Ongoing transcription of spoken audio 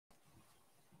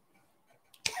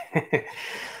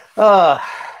Oh,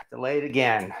 delayed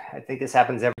again. I think this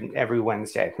happens every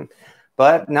Wednesday.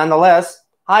 But nonetheless,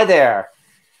 hi there.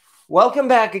 Welcome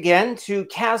back again to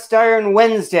Cast Iron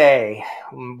Wednesday.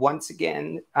 Once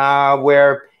again,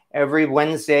 where every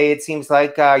Wednesday it seems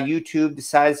like YouTube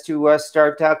decides to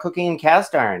start cooking in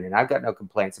cast iron, and I've got no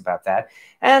complaints about that.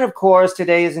 And of course,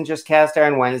 today isn't just Cast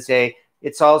Iron Wednesday.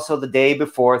 It's also the day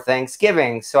before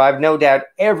Thanksgiving. So I've no doubt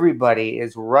everybody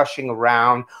is rushing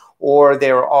around, or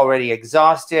they're already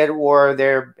exhausted, or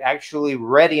they're actually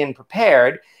ready and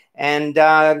prepared. And,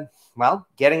 well,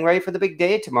 getting ready for the big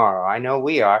day tomorrow. I know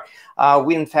we are.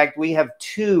 In fact, we have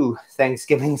two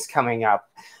Thanksgivings coming up.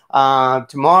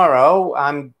 Tomorrow,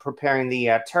 I'm preparing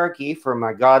the turkey for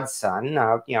my godson,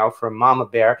 from Mama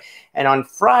Bear. And on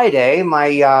Friday,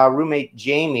 my roommate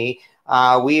Jamie,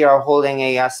 we are holding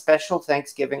a special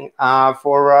Thanksgiving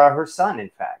for her son, in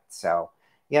fact. So,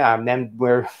 yeah, and then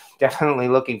we're definitely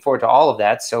looking forward to all of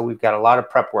that. So we've got a lot of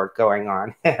prep work going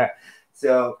on.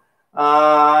 So,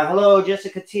 hello,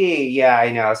 Jessica T. Yeah,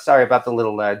 I know. Sorry about the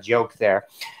little joke there.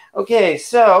 Okay,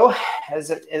 so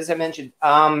as I mentioned,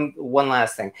 one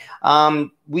last thing.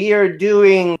 We are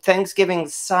doing Thanksgiving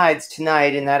sides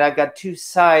tonight, in that I've got two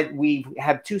sides. We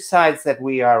have two sides that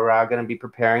we are going to be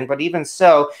preparing. But even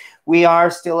so, we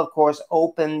are still, of course,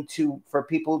 open for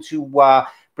people to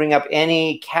bring up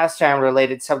any cast iron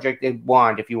related subject they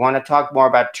want. If you want to talk more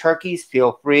about turkeys,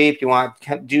 feel free. If you want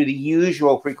to do the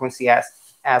usual frequency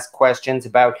ask questions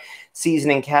about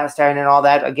seasoning cast iron and all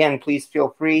that, again, please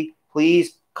feel free.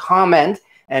 Please comment,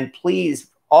 and please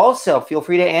also feel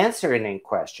free to answer any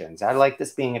questions. I like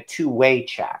this being a two-way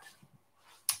chat.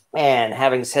 And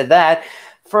having said that,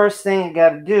 first thing I got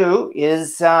to do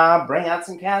is bring out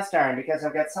some cast iron, because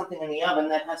I've got something in the oven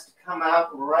that has to come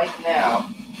out right now,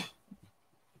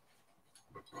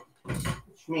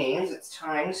 which means it's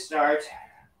time to start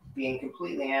being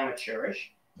completely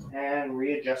amateurish and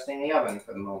readjusting the oven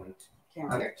for the moment.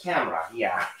 Camera.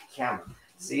 Yeah, camera.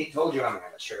 See, told you I'm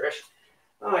amateurish.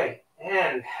 All right,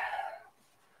 and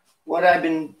what I've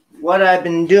been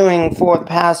doing for the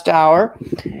past hour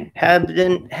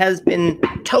has been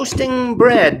toasting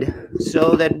bread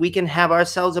so that we can have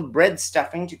ourselves a bread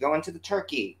stuffing to go into the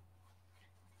turkey.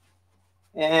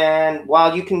 And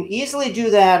while you can easily do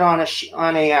that on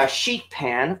a sheet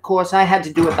pan, of course, I had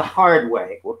to do it the hard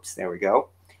way. Whoops, there we go.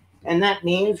 And that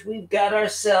means we've got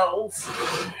ourselves,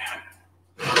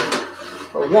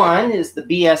 for one, is the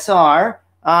BSR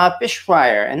fish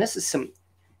fryer, and this is some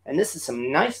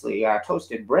nicely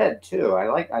toasted bread too. I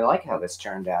like how this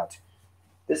turned out.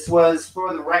 This was,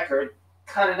 for the record,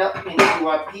 cut it up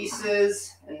into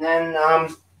pieces, and then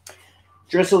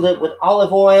drizzled it with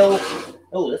olive oil.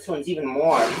 Oh, this one's even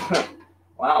more.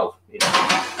 Wow.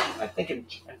 I think I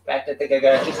got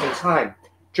it just in time.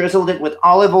 Drizzled it with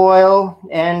olive oil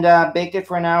and baked it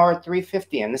for an hour at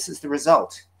 350, and this is the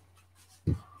result.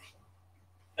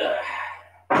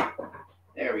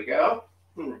 There we go.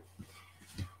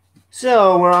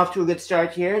 So we're off to a good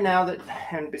start here now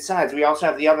and besides, we also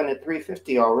have the oven at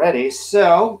 350 already.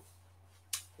 So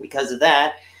because of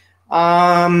that,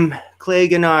 Clay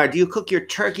Gennard, do you cook your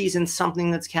turkeys in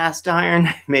something that's cast iron?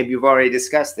 Maybe you've already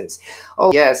discussed this.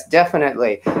 Oh yes,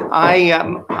 definitely.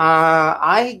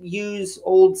 I use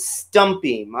old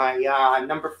Stumpy, my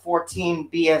number 14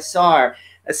 BSR.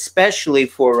 Especially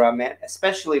for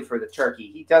the turkey.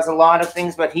 He does a lot of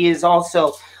things, but he is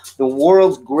also the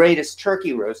world's greatest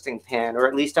turkey roasting pan, or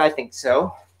at least I think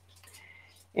so.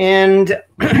 And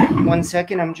 1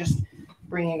 second, I'm just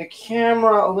bringing the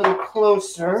camera a little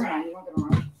closer.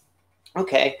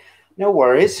 Okay, no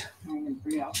worries.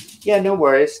 Yeah, no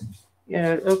worries.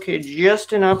 Yeah, okay,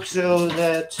 just enough so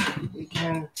that we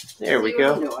can. There we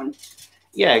go.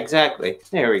 Yeah, exactly.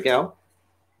 There we go.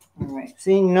 All right.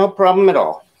 See, no problem at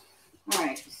all. All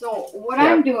right. So what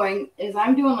I'm doing is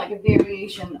I'm doing like a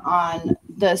variation on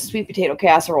the sweet potato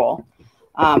casserole.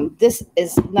 This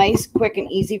is nice, quick, and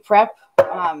easy prep.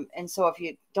 And so if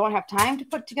you don't have time to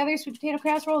put together a sweet potato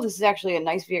casserole, this is actually a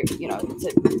nice, it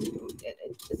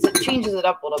changes it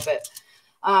up a little bit.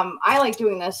 I like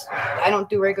doing this. I don't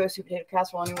do regular sweet potato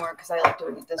casserole anymore because I like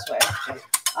doing it this way.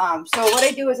 So what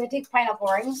I do is I take pineapple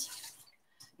rings.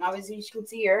 And obviously, as you can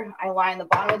see here, I line the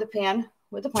bottom of the pan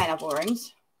with the pineapple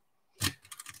rings.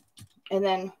 And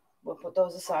then we'll put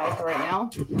those aside for right now.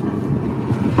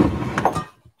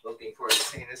 Looking forward to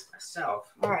seeing this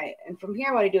myself. All right, and from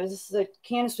here, what I do is this is a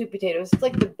can of sweet potatoes. It's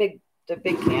like the big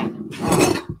can.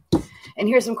 And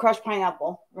here's some crushed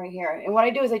pineapple right here. And what I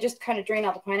do is I just kind of drain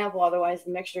out the pineapple, otherwise the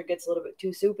mixture gets a little bit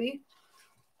too soupy.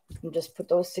 And just put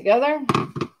those together.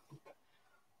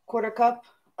 1/4 cup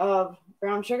of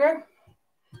brown sugar.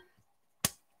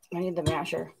 I need the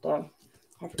masher.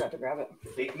 I forgot to grab it.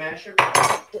 The big masher?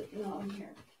 No, in here.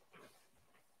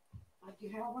 Do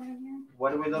you have one in here?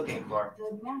 What are we looking for?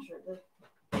 The masher.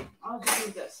 I'll just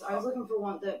use this. I was looking for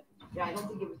one that, yeah, I don't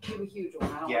think it would give a huge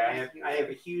one. I have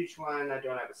a huge one. I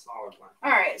don't have a smaller one.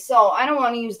 All right, so I don't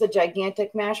want to use the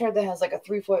gigantic masher that has like a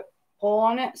 3-foot hole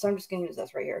on it, so I'm just going to use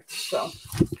this right here. So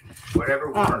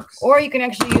whatever works. Or you can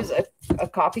actually use a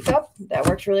coffee cup. That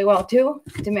works really well too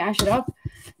to mash it up.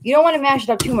 You don't want to mash it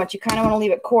up too much. You kind of want to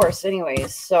leave it coarse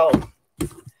anyways. So,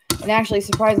 and actually,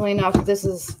 surprisingly enough, this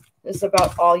is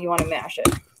about all you want to mash it.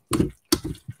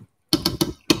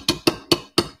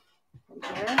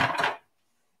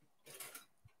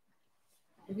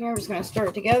 From here, I'm just going to stir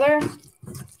it together.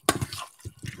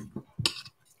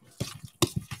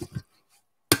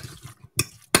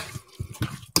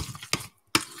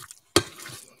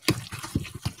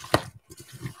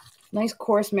 Nice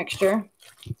coarse mixture.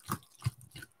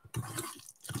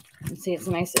 You see, it's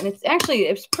nice, and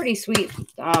it's pretty sweet.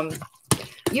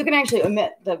 You can actually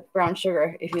omit the brown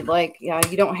sugar if you'd like. Yeah,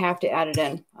 you don't have to add it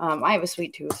in. I have a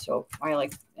sweet tooth, so I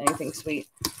like anything sweet.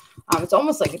 It's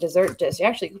almost like a dessert dish. You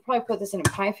actually could probably put this in a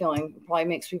pie filling. Probably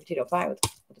make sweet potato pie with the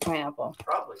pineapple.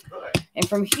 Probably could. And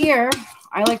from here,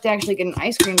 I like to actually get an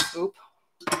ice cream scoop.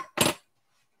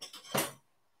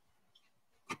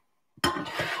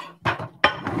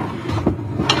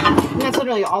 And that's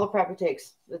literally all the prep it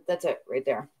takes. That's it right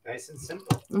there. Nice and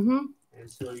simple. Mm-hmm.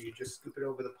 And so you just scoop it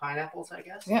over the pineapples, I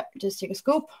guess? Yep, just take a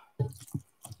scoop.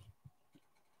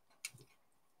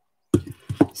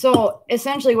 So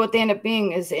essentially what they end up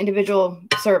being is individual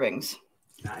servings.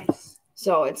 Nice.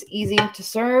 So it's easy to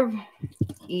serve,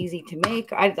 easy to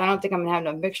make. I don't think I'm going to have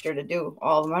enough mixture to do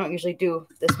all of them. I don't usually do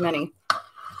this many.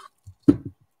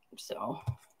 So.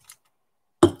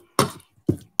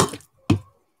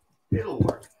 It'll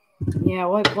work. Yeah,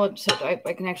 well,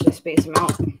 I can actually space them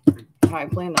out how I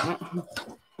planned on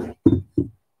it.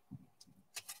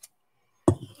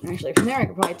 Actually, from there, I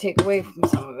could probably take away from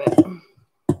some of it.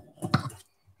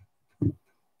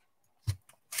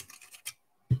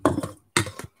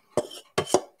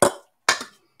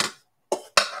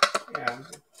 Yeah,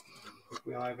 if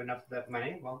we don't have enough of that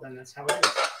money, well, then that's how it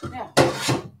is. Yeah.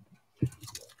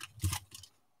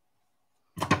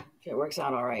 It works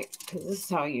out all right, because this is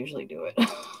how I usually do it.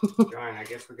 John, I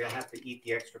guess we're going to have to eat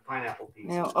the extra pineapple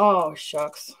pieces. Now, oh,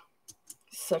 shucks.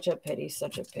 Such a pity,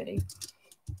 such a pity.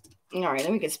 All right,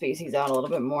 then we can space these out a little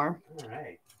bit more. All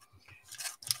right.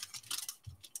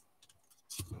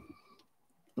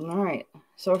 All right.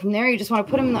 So from there, you just want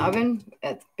to put them in the oven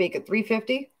bake at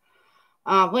 350.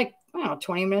 Like, I don't know,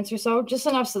 20 minutes or so. Just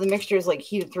enough so the mixture is like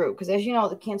heated through. Because as you know,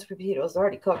 the canned sweet potatoes are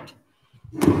already cooked.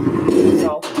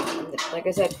 So, like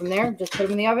I said, from there, just put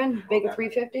them in the oven, bake at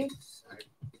 350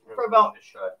 for about,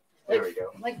 there we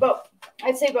go. Like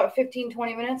I'd say about 15,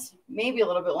 20 minutes, maybe a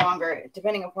little bit longer,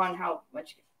 depending upon how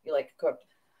much you like it cooked.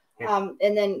 Yeah.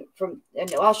 And then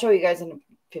and I'll show you guys in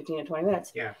 15 to 20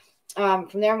 minutes. Yeah. From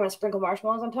there, I'm going to sprinkle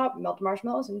marshmallows on top, melt the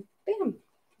marshmallows, and bam,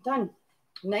 done.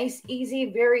 Nice,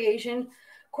 easy variation,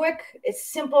 quick. It's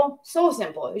simple, so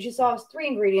simple. As you saw, it's 3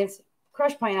 ingredients: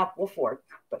 crushed pineapple, 4,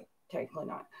 but technically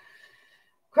not.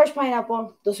 Crushed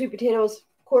pineapple, those sweet potatoes,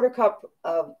 1/4 cup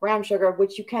of brown sugar,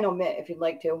 which you can omit if you'd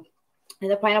like to, and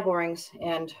the pineapple rings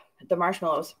and the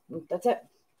marshmallows. That's it.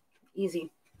 Easy,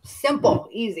 simple,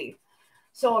 easy.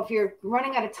 So if you're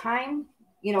running out of time,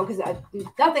 you know, because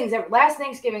nothing's ever. Last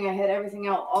Thanksgiving, I had everything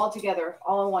out all together,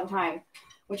 all at one time,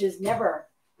 which is never,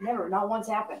 not once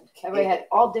happened. Have I had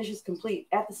all dishes complete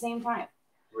at the same time?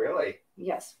 Really?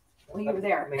 Yes. Well, you were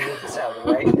there. Let me get this out of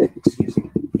the way. Excuse me.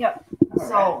 Yep.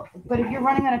 So, but if you're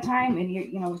running out of time and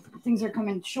you know things are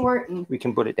coming short and we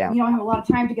can put it down. You don't have a lot of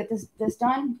time to get this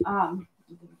done. The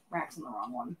rack's in the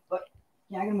wrong one, but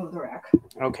yeah, I'm gonna move the rack.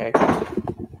 Okay.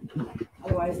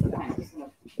 Otherwise, the pineapple is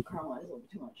gonna caramelize a little bit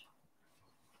too much.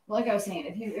 Well, like I was saying,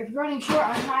 if you're running short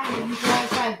on time, and you can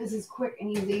find this is quick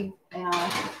and easy, and you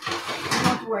don't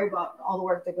have to worry about all the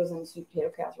work that goes into sweet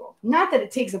potato casserole. Not that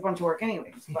it takes a bunch of work,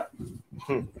 anyways. But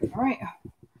all right.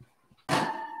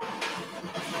 Awesome.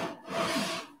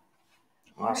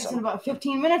 All right, so in about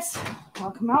 15 minutes,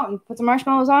 I'll come out and put some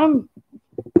marshmallows on them,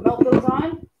 melt those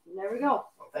on, and there we go.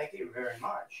 Well, thank you very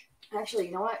much. Actually,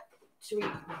 you know what? Should we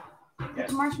put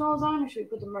the marshmallows on, or should we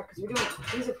put them? Because we're doing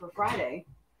these are for Friday.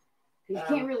 You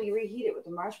can't really reheat it with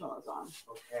the marshmallows on.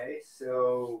 Okay,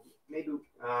 so maybe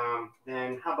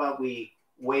then how about we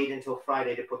wait until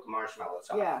Friday to put the marshmallows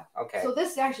on? Yeah. Okay. So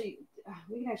this actually,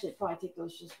 we can actually probably take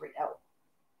those just right out.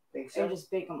 Think so? And just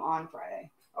bake them on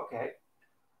Friday. Okay.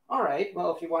 All right.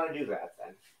 Well, if you want to do that,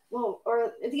 then. Well,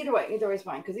 or either way is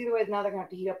fine. Because either way, now they're gonna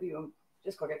have to heat up even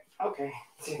Just cook it. Okay.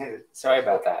 Sorry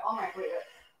about that. I'll microwave it.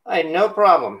 All right, no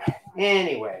problem.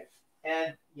 Anyway,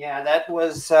 and yeah, that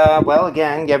was, well,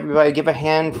 again, everybody give a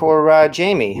hand for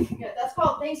Jamie. Yeah, that's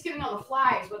called Thanksgiving on the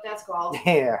fly is what that's called.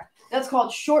 Yeah. That's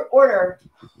called short order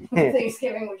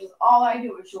Thanksgiving, which is all I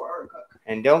do is short order cook.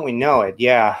 And don't we know it?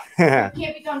 Yeah. It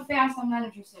can't be done fast. I'm not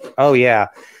interested. Oh, yeah.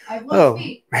 I have love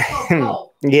feet.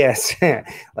 Oh, yes.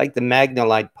 Like the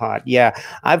Magnolite pot. Yeah.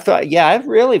 I've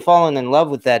really fallen in love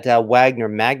with that Wagner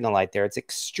Magnolite there. It's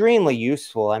extremely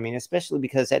useful. I mean, especially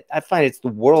because I find it's the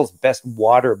world's best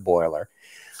water boiler.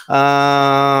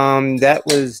 That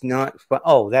was not fun.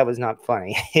 Oh, that was not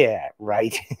funny. Yeah,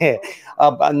 right.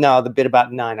 No, the bit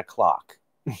about 9 o'clock.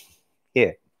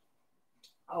 Yeah.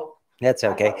 Oh. That's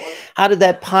okay. How did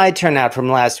that pie turn out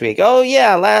from last week? Oh,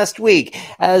 yeah, last week.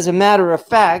 As a matter of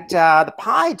fact, the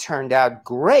pie turned out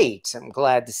great, I'm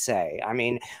glad to say. I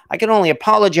mean, I can only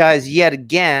apologize yet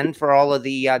again for all of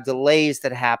the delays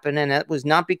that happened, and it was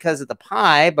not because of the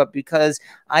pie, but because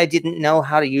I didn't know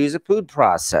how to use a food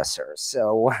processor.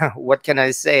 So what can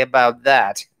I say about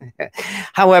that?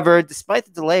 However, despite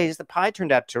the delays, the pie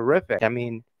turned out terrific. I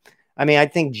mean, I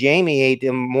think Jamie ate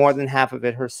more than half of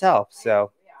it herself,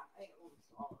 so...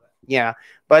 Yeah,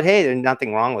 but hey, there's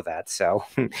nothing wrong with that. So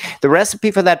the recipe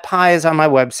for that pie is on my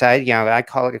website. You know, I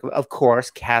call it, of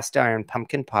course, cast iron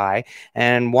pumpkin pie.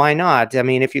 And why not? I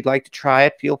mean, if you'd like to try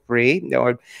it, feel free.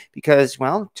 Or because,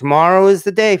 well, tomorrow is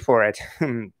the day for it.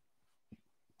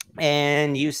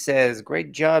 And you says,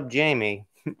 great job, Jamie.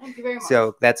 Thank you very much.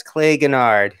 So that's Clay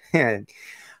Gennard.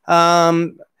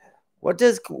 What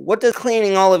does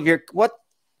cleaning all of your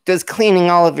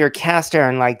cast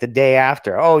iron like the day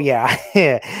after? Oh, yeah.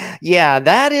 Yeah,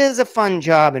 that is a fun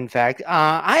job, in fact.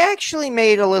 I actually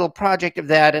made a little project of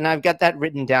that, and I've got that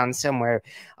written down somewhere.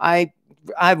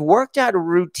 I've worked out a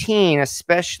routine,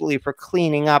 especially for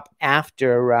cleaning up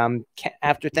after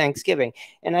Thanksgiving.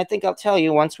 And I think I'll tell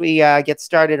you once we get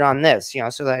started on this, you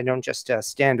know, so that I don't just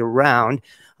stand around.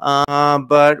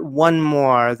 But one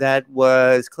more, that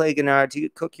was Clay Gennard. Do you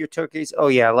cook your turkeys? Oh,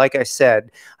 yeah, like I said,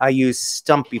 I use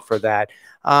Stumpy for that.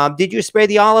 Did you spray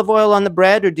the olive oil on the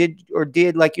bread or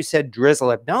did, like you said,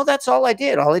 drizzle it? No, that's all I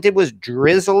did. All I did was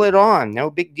drizzle it on. No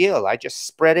big deal. I just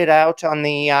spread it out on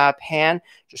the pan,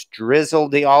 just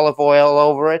drizzled the olive oil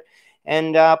over it,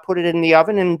 and put it in the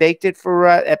oven and baked it for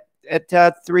at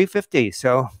 350.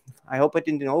 So I hope I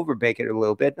didn't overbake it a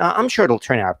little bit. I'm sure it'll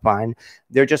turn out fine.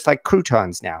 They're just like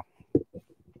croutons now.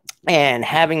 And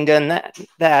having done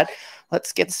that,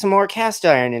 let's get some more cast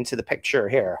iron into the picture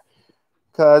here.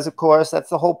 Because, of course, that's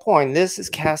the whole point. This is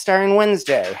Cast Iron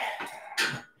Wednesday.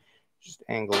 Just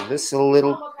angle this a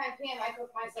little. What kind of pan I cook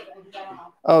myself in, I don't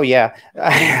know. Oh, yeah.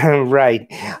 Right.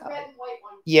 Red and white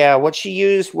one. Yeah, what she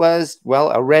used was,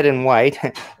 well, a red and white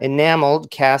enameled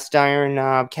cast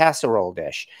iron casserole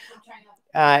dish.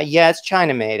 Yeah, it's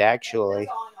China made, actually.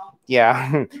 That's all I know.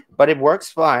 Yeah, but it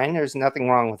works fine. There's nothing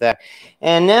wrong with that.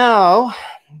 And now,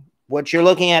 what you're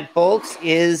looking at, folks,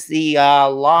 is the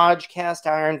Lodge cast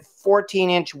iron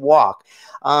 14-inch wok.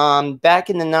 Back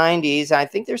in the 90s, I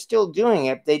think they're still doing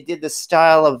it. They did the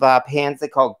style of pans they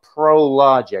called Pro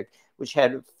Logic, which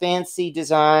had fancy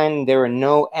design. There were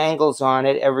no angles on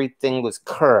it. Everything was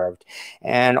curved.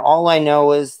 And all I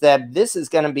know is that this is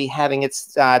going to be having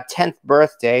its 10th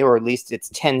birthday, or at least its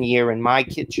 10th year in my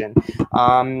kitchen,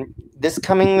 this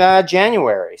coming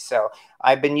January. So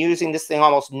I've been using this thing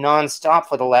almost nonstop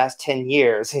for the last 10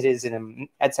 years.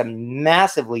 It's a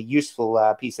massively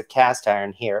useful piece of cast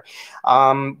iron here.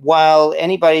 While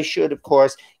anybody should, of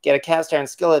course, get a cast iron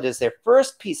skillet as their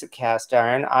first piece of cast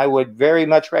iron, I would very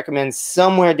much recommend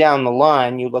somewhere down the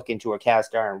line you look into a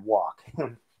cast iron wok.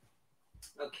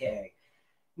 Okay.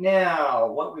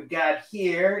 Now, what we've got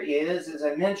here is, as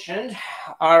I mentioned,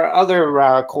 our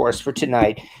other course for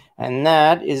tonight, and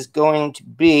that is going to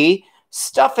be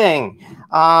stuffing.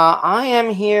 I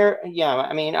am here. Yeah,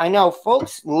 I mean, I know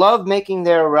folks love making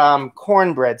their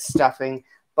cornbread stuffing,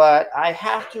 but I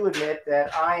have to admit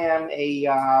that I am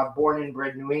a born and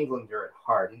bred New Englander at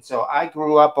heart. And so I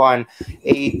grew up on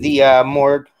the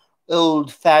more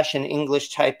old-fashioned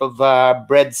English type of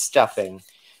bread stuffing,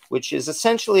 which is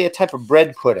essentially a type of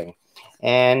bread pudding.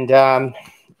 And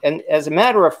as a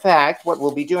matter of fact, what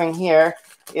we'll be doing here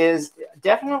is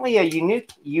definitely a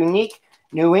unique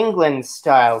New England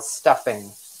style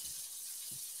stuffing.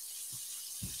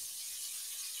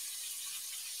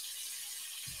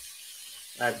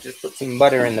 I've just put some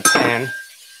butter in the pan.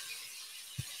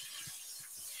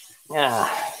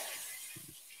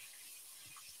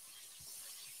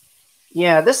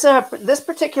 Yeah, this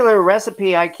particular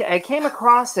recipe, I came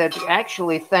across it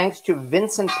actually thanks to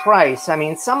Vincent Price. I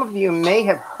mean, some of you may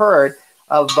have heard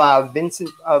of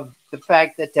the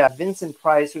fact that Vincent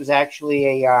Price was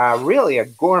actually really a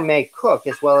gourmet cook,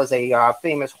 as well as a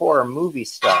famous horror movie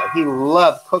star. He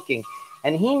loved cooking,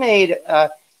 and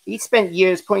he spent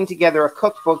years putting together a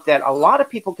cookbook that a lot of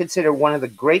people consider one of the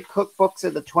great cookbooks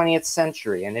of the 20th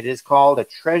century, and it is called A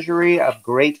Treasury of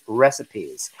Great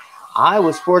Recipes. I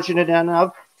was fortunate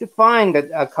enough to find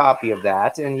a copy of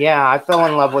that, and yeah, I fell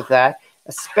in love with that,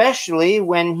 especially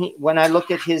when I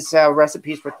looked at his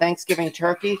recipes for Thanksgiving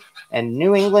turkey and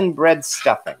New England bread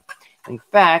stuffing. In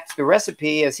fact, the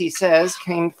recipe, as he says,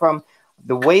 came from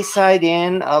the Wayside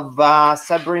Inn of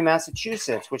Sudbury,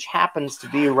 Massachusetts, which happens to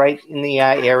be right in the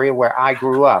area where I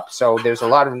grew up. So there's a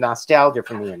lot of nostalgia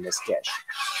for me in this dish.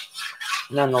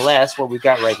 Nonetheless, what we've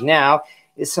got right now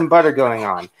is some butter going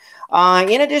on.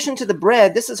 In addition to the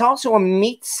bread, this is also a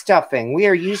meat stuffing. We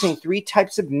are using 3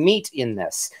 types of meat in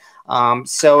this.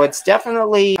 So it's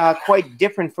definitely quite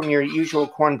different from your usual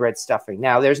cornbread stuffing.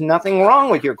 Now, there's nothing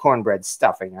wrong with your cornbread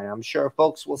stuffing. And I'm sure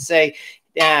folks will say,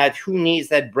 who needs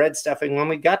that bread stuffing when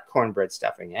we got cornbread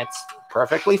stuffing? It's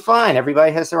perfectly fine.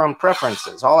 Everybody has their own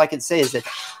preferences. All I can say is that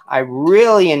I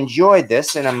really enjoyed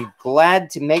this, and I'm glad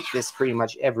to make this pretty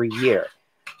much every year.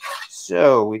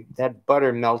 So that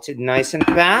butter melted nice and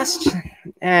fast.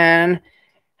 And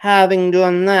having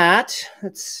done that,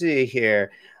 let's see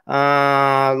here.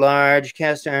 Large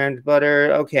cast iron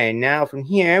butter. Okay, now from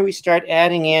here we start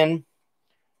adding in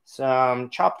some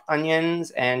chopped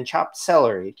onions and chopped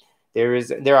celery.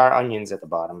 There are onions at the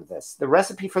bottom of this. The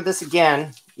recipe for this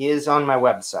again is on my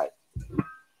website.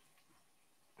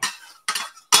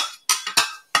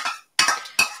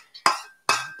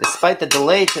 Despite the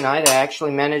delay tonight, I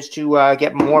actually managed to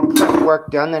get more prep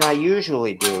work done than I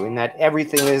usually do, in that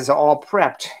everything is all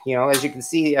prepped. You know, as you can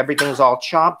see, everything's all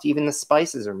chopped. Even the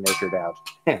spices are measured out.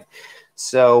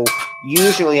 So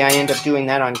usually I end up doing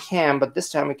that on cam, but this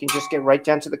time we can just get right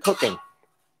down to the cooking.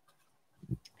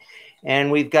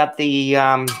 And we've got the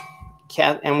oven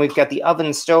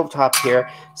stovetop here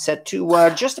set to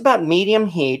just about medium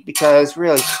heat, because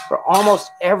really for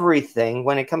almost everything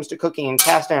when it comes to cooking in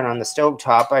cast iron on the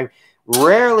stovetop, I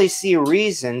rarely see a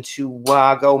reason to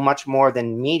go much more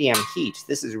than medium heat.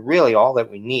 This is really all that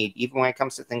we need, even when it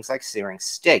comes to things like searing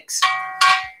steaks.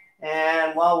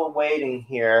 And while we're waiting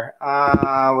here,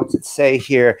 what's it say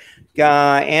here?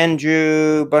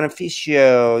 Andrew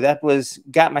Bonificio,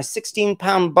 got my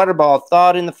 16-pound butterball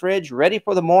thawed in the fridge, ready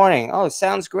for the morning. Oh,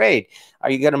 sounds great. Are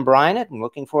you going to brine it? I'm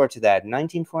looking forward to that.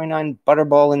 $19.49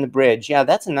 butterball in the fridge. Yeah,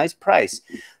 that's a nice price.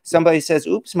 Somebody says,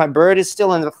 oops, my bird is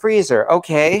still in the freezer.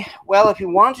 Okay, well, if you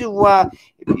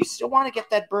still want to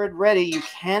get that bird ready, you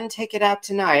can take it out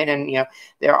tonight. And, you know,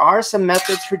 there are some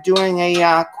methods for doing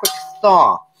a quick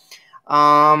thaw.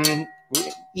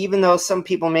 Even though some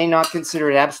people may not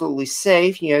consider it absolutely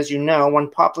safe, as you know, one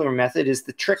popular method is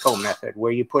the trickle method,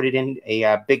 where you put it in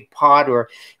a big pot or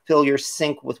fill your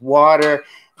sink with water,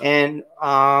 and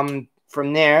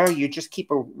from there you just keep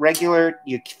you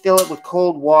fill it with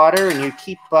cold water, and you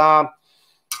keep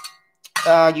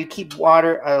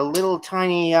water, a little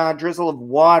tiny drizzle of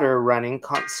water running,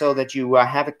 so that you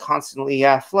have it constantly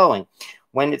flowing.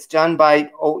 When it's done by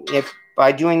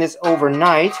doing this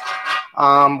overnight,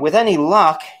 with any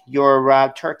luck,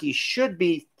 your turkey should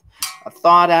be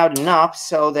thawed out enough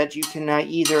so that you can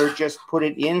either just put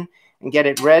it in and get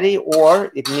it ready,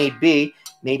 or if need be,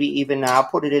 maybe even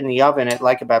put it in the oven at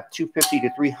like about 250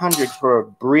 to 300 for a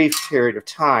brief period of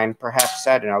time, perhaps,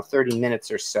 I don't know, 30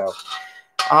 minutes or so.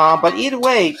 But either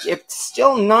way, it's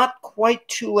still not quite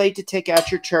too late to take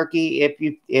out your turkey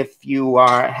if you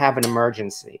have an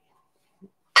emergency.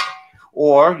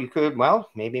 Or you could, well,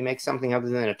 maybe make something other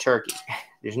than a turkey.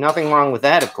 There's nothing wrong with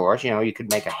that, of course. You could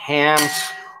make a ham,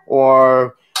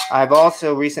 or I've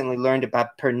also recently learned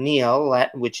about pernil,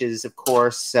 which is, of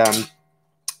course,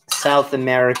 South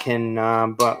American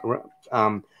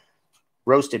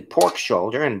roasted pork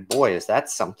shoulder. And boy, is that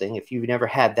something. If you've never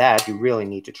had that, you really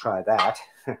need to try that.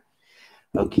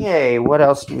 Okay, what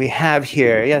else do we have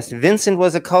here? Yes, Vincent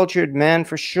was a cultured man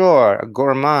for sure, a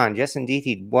gourmand. Yes, indeed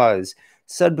he was.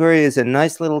 Sudbury is a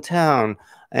nice little town,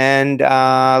 and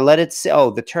let it sit.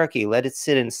 Oh, the turkey, let it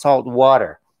sit in salt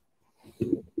water.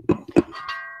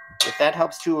 If that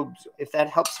helps to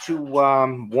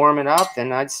warm it up,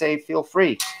 then I'd say feel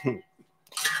free.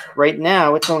 Right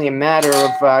now, it's only a matter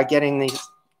of getting these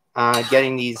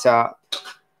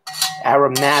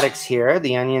aromatics here,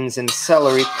 the onions and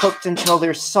celery, cooked until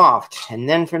they're soft, and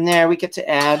then from there we get to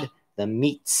add the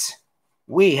meats.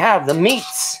 We have the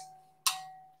meats.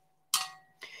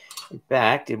 In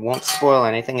fact, it won't spoil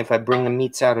anything if I bring the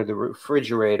meats out of the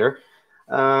refrigerator.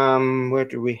 What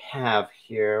do we have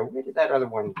here? Where did that other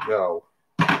one go?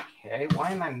 Okay, why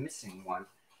am I missing one?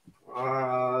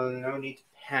 No need to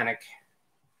panic.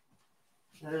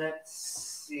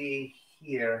 Let's see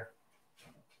here.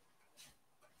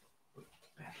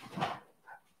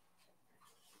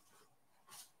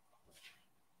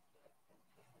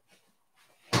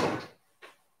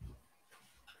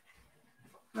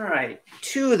 All right,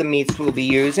 two of the meats we'll be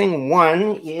using.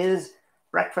 One is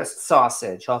breakfast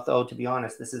sausage, although to be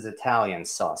honest, this is Italian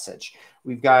sausage.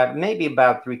 We've got maybe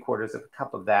about 3/4 of a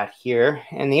cup of that here.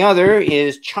 And the other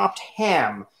is chopped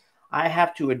ham. I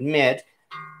have to admit,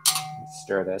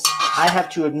 stir this. I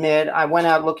have to admit, I went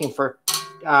out looking for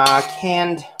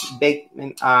canned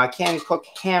cooked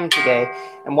ham today.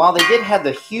 And while they did have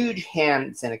the huge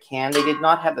hams in a can, they did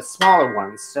not have the smaller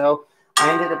ones. So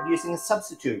I ended up using a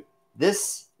substitute.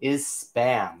 This is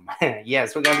Spam.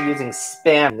 Yes, we're going to be using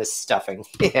Spam in this stuffing.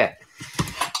 Yeah.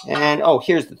 And, oh,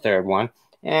 here's the third one.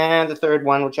 And the third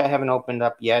one, which I haven't opened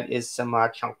up yet, is some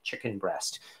chunk chicken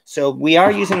breast. So we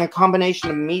are using a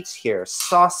combination of meats here.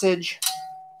 Sausage,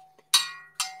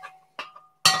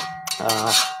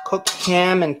 cooked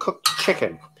ham, and cooked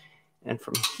chicken. And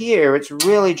from here, it's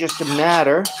really just a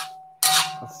matter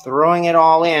of throwing it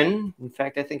all in. In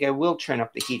fact, I think I will turn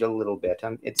up the heat a little bit.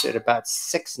 It's at about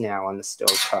 6 now on the stove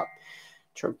top.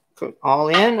 Cook all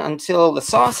in until the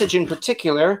sausage in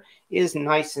particular is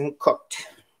nice and cooked.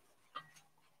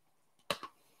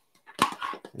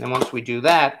 And then once we do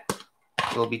that,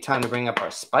 it'll be time to bring up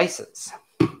our spices.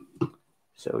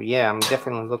 So yeah, I'm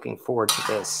definitely looking forward to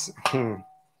this.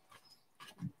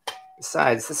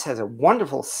 Besides, this has a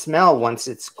wonderful smell once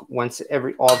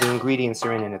all the ingredients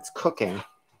are in and it's cooking.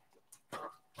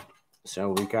 So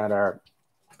we got our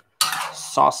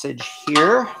sausage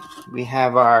here. We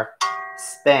have our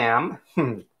Spam.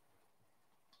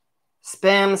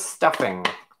 Spam stuffing.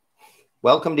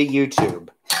 Welcome to YouTube.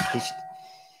 Of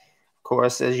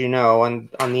course, as you know,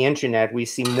 on the internet, we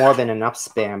see more than enough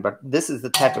Spam, but this is the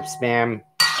type of Spam,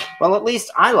 well, at least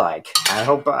I like. I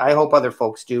hope other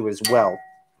folks do as well.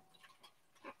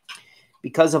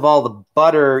 Because of all the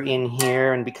butter in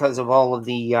here and because of all of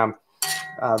the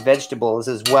vegetables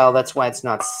as well, that's why it's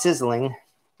not sizzling.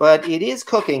 But it is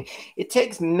cooking. It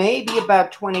takes maybe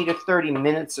about 20 to 30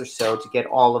 minutes or so to get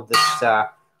all of this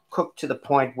cooked to the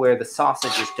point where the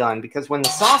sausage is done. Because when the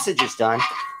sausage is done,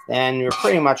 then you're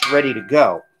pretty much ready to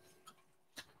go.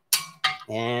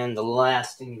 And the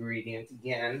last ingredient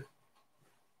again.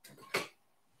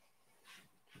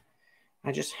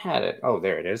 I just had it. Oh,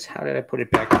 there it is. How did I put it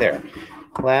back there?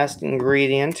 Last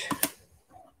ingredient.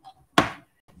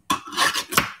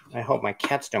 I hope my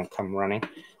cats don't come running.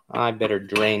 I better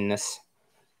drain this.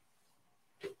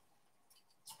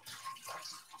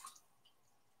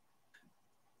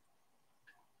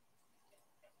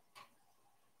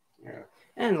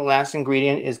 And the last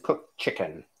ingredient is cooked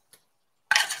chicken.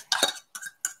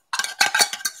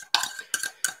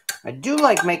 I do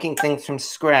like making things from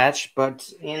scratch,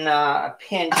 but in a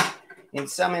pinch, in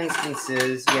some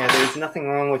instances, yeah, there's nothing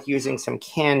wrong with using some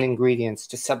canned ingredients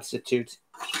to substitute.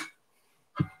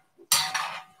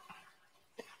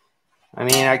 I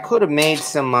mean, I could have made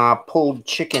some pulled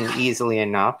chicken easily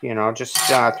enough, you know, just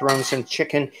throwing some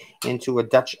chicken into a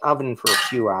Dutch oven for a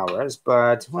few hours.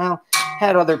 But, well,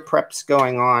 had other preps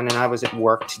going on, and I was at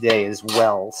work today as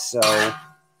well. So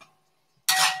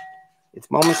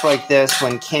it's moments like this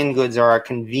when canned goods are a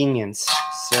convenience.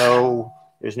 So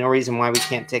there's no reason why we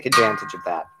can't take advantage of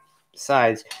that.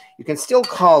 Besides, you can still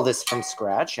call this from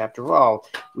scratch. After all,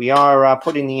 we are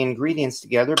putting the ingredients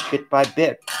together bit by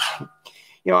bit.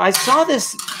 You know, I saw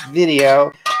this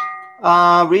video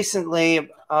recently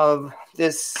of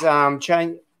this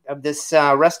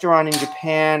restaurant in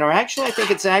Japan, or actually, I think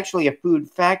it's actually a food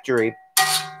factory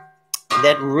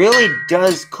that really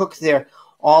does cook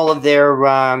all of their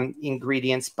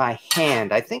ingredients by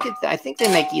hand. I think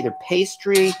they make either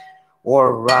pastry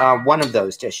or one of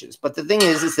those dishes. But the thing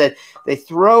is that they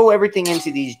throw everything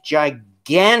into these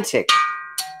gigantic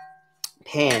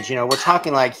pans. You know, we're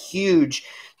talking like huge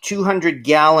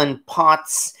 200-gallon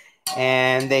pots,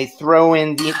 and they throw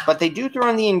in but they do throw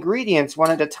in the ingredients one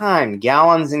at a time.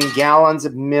 Gallons and gallons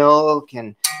of milk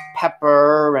and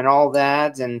pepper and all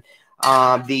that, and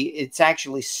it's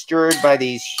actually stirred by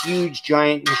these huge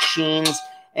giant machines.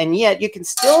 And yet you can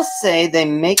still say they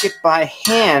make it by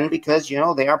hand because, you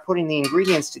know, they are putting the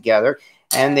ingredients together,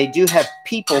 and they do have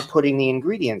people putting the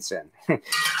ingredients in.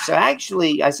 So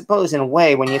actually, I suppose in a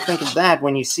way, when you think of that,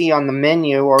 when you see on the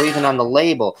menu or even on the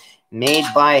label, made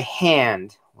by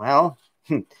hand, well,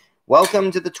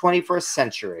 welcome to the 21st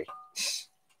century.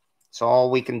 It's all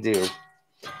we can do.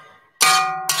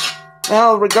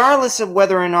 Well, regardless of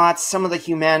whether or not some of the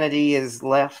humanity is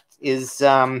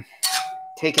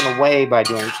taken away by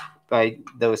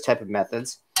those type of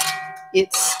methods,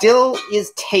 it still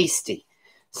is tasty.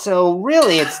 So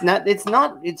really, it's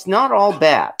not all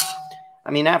bad.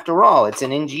 I mean, after all, it's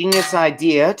an ingenious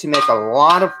idea to make a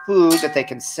lot of food that they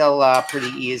can sell pretty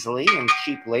easily and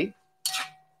cheaply,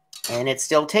 and it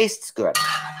still tastes good.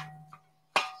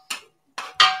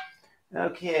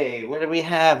 Okay, what do we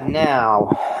have now?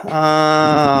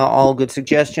 All good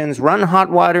suggestions. Run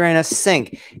hot water in a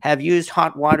sink. Have used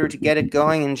hot water to get it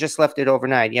going and just left it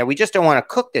overnight. Yeah, we just don't want to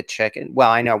cook the chicken.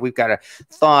 Well, I know we've got to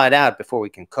thaw it out before we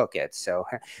can cook it. So,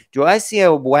 do I see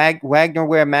a Wagner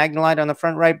Ware Magnalite on the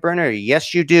front right burner?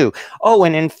 Yes, you do. Oh,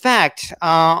 and in fact,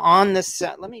 on this,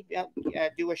 let me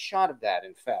do a shot of that,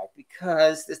 in fact,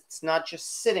 because it's not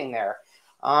just sitting there.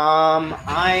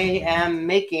 I am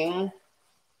making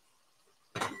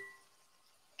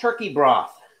turkey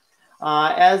broth.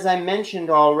 As I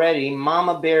mentioned already,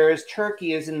 Mama Bear's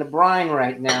turkey is in the brine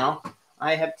right now.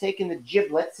 I have taken the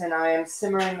giblets and I am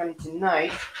simmering them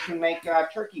tonight to make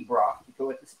turkey broth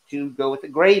to go with the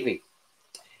gravy.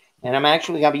 And I'm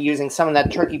actually going to be using some of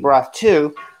that turkey broth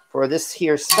too for this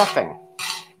here stuffing.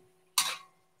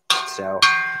 So,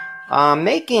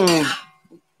 making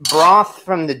broth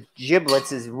from the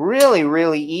giblets is really,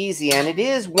 really easy, and it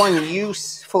is one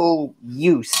useful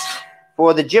use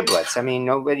for the giblets. I mean,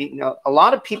 a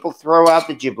lot of people throw out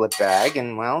the giblet bag,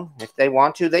 and well, if they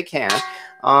want to, they can.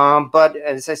 But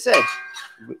as I said,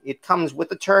 it comes with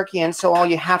the turkey, and so all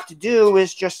you have to do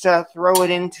is just throw it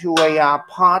into a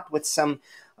pot with some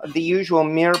of the usual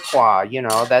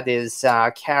mirepoix, that is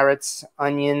carrots,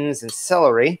 onions, and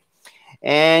celery.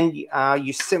 And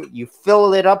you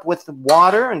fill it up with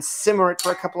water and simmer it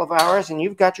for a couple of hours, and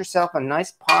you've got yourself a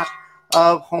nice pot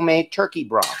of homemade turkey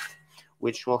broth,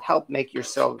 which will help make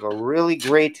yourself a really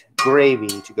great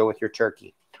gravy to go with your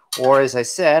turkey. Or, as I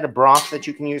said, a broth that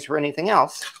you can use for anything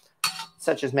else,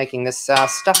 such as making this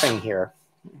stuffing here.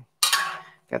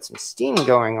 Got some steam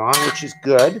going on, which is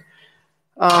good.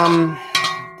 Well,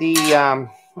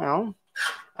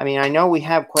 I mean, I know we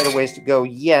have quite a ways to go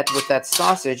yet with that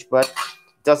sausage, but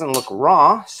it doesn't look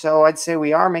raw, so I'd say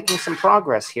we are making some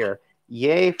progress here.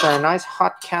 Yay for a nice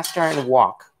hot cast iron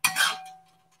wok.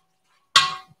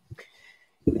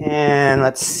 And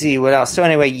let's see what else. So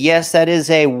anyway, yes, that is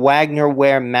a Wagner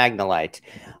Ware Magnalite.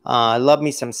 I love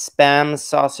me some Spam,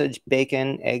 sausage,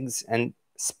 bacon, eggs, and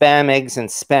Spam, eggs, and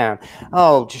Spam.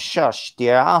 Oh, shush,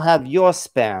 dear. I'll have your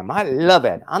Spam. I love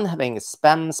it. I'm having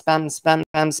Spam, Spam, Spam,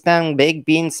 Spam, Spam, baked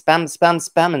beans, Spam, Spam,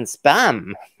 Spam, and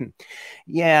Spam.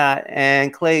 Yeah,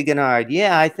 and Clay Gennard.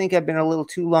 Yeah, I think I've been a little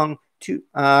too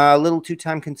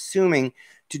time consuming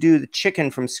to do the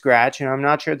chicken from scratch, and I'm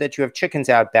not sure that you have chickens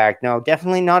out back. No,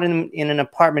 definitely not in an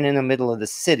apartment in the middle of the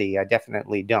city. I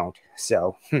definitely don't.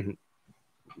 So,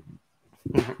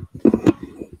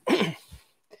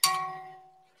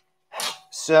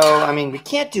 so I mean, we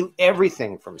can't do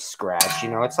everything from scratch.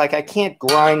 It's like I can't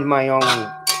grind my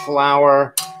own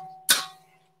flour.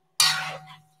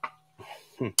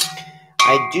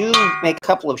 I do make a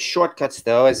couple of shortcuts,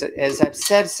 though. As I've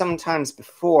said sometimes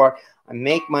before, I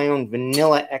make my own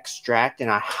vanilla extract, and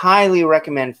I highly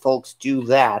recommend folks do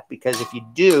that, because if you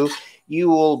do, you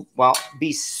will, well,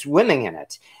 be swimming in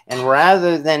it. And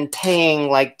rather than paying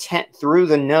like through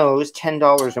the nose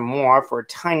 $10 or more for a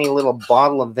tiny little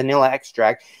bottle of vanilla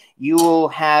extract, you will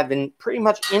have a pretty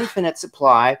much infinite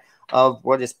supply of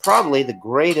what is probably the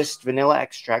greatest vanilla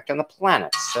extract on the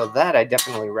planet. So that I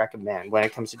definitely recommend when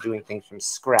it comes to doing things from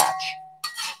scratch.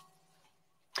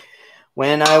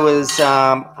 When I was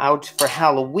out for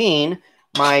Halloween,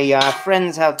 my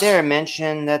friends out there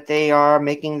mentioned that they are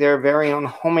making their very own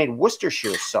homemade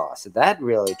Worcestershire sauce. That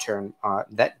really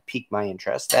that piqued my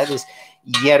interest. That is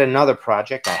yet another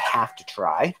project I have to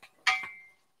try.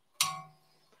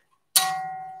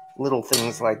 Little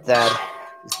things like that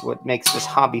is what makes this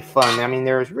hobby fun. I mean,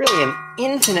 there's really an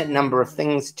infinite number of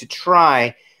things to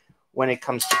try when it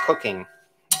comes to cooking.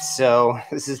 So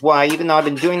this is why, even though I've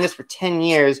been doing this for 10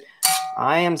 years,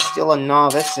 I am still a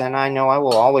novice, and I know I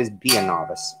will always be a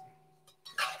novice.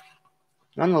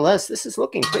 Nonetheless, this is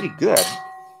looking pretty good.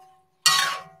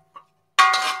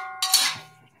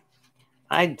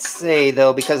 I'd say,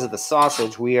 though, because of the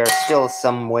sausage, we are still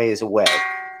some ways away.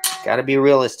 Got to be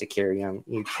realistic here.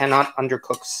 You cannot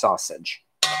undercook sausage.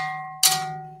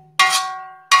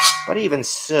 But even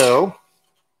so...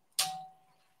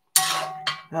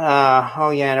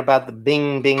 oh yeah, and about the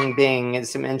bing, bing, bing,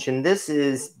 as I mentioned, this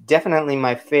is definitely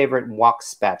my favorite wok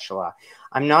spatula.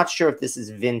 I'm not sure if this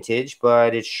is vintage,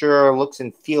 but it sure looks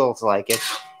and feels like it.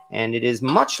 And it is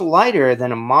much lighter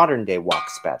than a modern day wok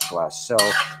spatula. So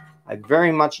I'm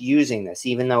very much using this,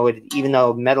 even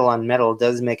though metal on metal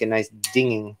does make a nice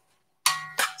dinging.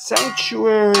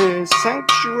 Sanctuary,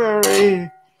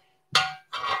 sanctuary.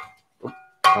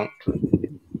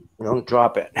 Don't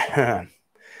drop it.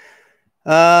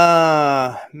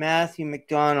 Matthew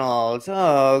McDonald.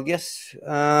 Oh, guess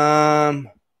I'm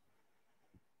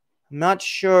not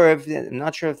sure if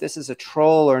this is a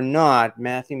troll or not.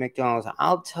 Matthew McDonald.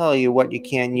 I'll tell you what you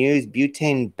can't use: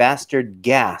 butane bastard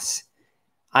gas.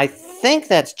 I think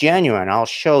that's genuine. I'll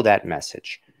show that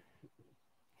message.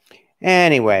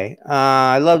 Anyway,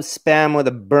 I love spam with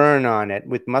a burn on it,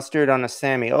 with mustard on a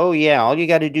Sammy. Oh yeah, all you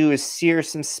got to do is sear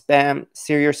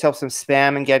yourself some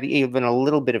spam and get even a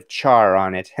little bit of char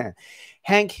on it.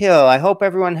 Hank Hill, I hope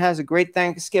everyone has a great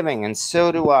Thanksgiving, and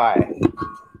so do I.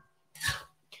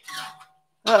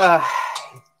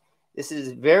 This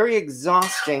is very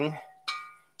exhausting,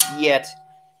 yet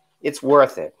it's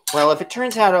worth it. Well, if it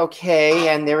turns out okay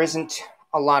and there isn't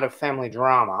a lot of family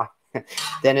drama,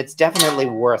 then it's definitely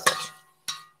worth it.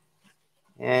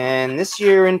 And this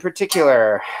year in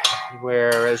particular,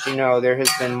 where, as you know, there has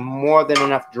been more than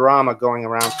enough drama going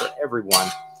around for everyone,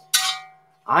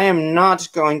 I am not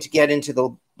going to get into the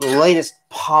latest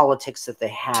politics that they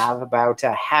have about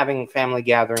having family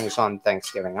gatherings on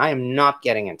Thanksgiving. I am not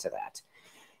getting into that.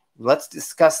 Let's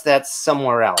discuss that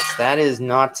somewhere else. That is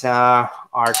not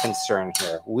our concern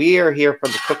here. We are here for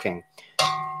the cooking.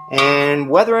 And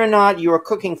whether or not you are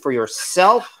cooking for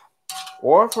yourself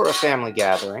or for a family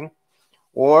gathering,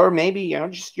 or maybe,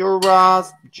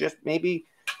 just maybe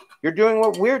you're doing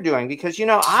what we're doing, because,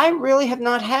 I really have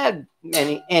not had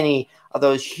any of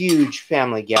those huge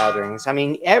family gatherings. I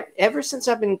mean, ever since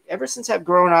I've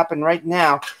grown up, and right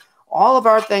now, all of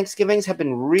our Thanksgivings have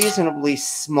been reasonably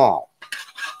small,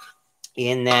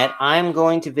 in that I'm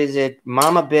going to visit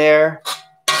Mama Bear,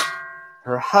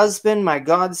 her husband, my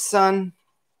godson,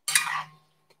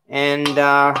 and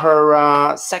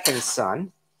her second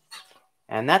son,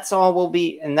 and that's all we'll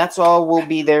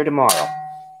be there tomorrow.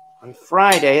 On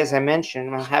Friday, as I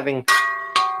mentioned, I'm having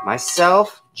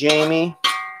myself, Jamie,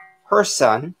 her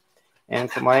son,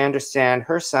 and from what I understand,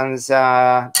 her son's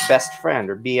best friend,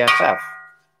 or BFF,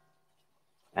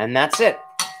 and that's it.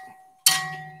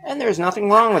 And there's nothing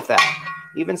wrong with that.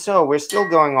 Even so, we're still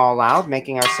going all out,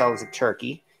 making ourselves a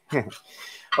turkey.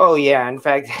 Oh, yeah, in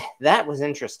fact, that was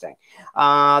interesting.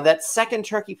 That second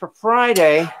turkey for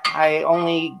Friday, I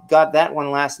only got that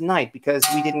one last night because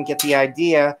we didn't get the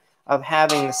idea of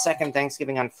having the second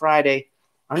Thanksgiving on Friday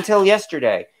until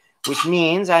yesterday, which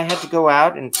means I had to go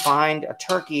out and find a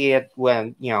turkey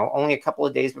only a couple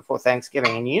of days before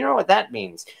Thanksgiving. And you know what that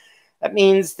means? That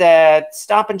means that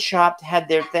Stop and Shop had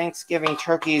their Thanksgiving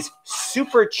turkeys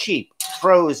super cheap,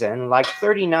 frozen, like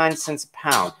 39 cents a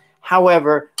pound.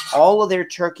 However, all of their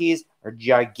turkeys are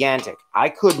gigantic. I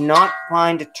could not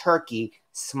find a turkey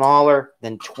smaller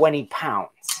than 20 pounds.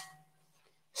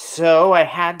 So I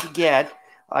had to get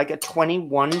like a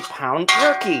 21-pound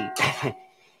turkey.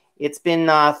 It's been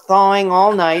thawing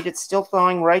all night. It's still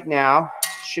thawing right now.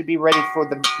 Should be ready for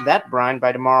that brine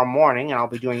by tomorrow morning, and I'll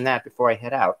be doing that before I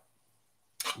head out.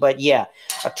 But yeah,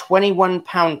 a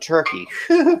 21-pound turkey.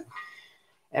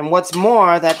 And what's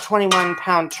more, that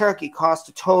 21-pound turkey cost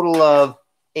a total of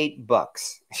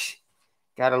 $8.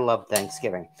 Gotta love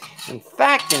Thanksgiving. In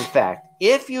fact,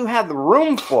 if you have the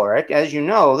room for it, as you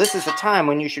know, this is the time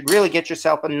when you should really get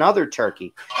yourself another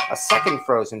turkey, a second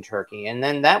frozen turkey, and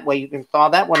then that way you can thaw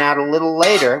that one out a little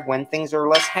later when things are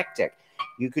less hectic.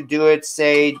 You could do it,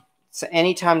 say,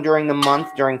 anytime during the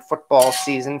month, during football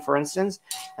season, for instance.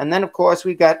 And then, of course,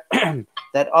 we've got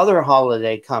that other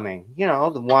holiday coming,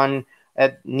 the one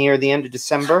near the end of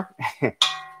December.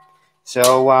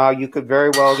 So you could very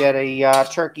well get a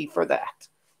turkey for that.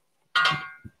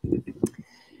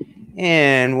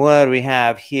 And what do we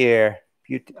have here?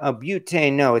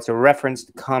 Butane, no, it's a reference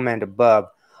to comment above.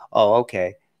 Oh,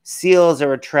 okay. Seals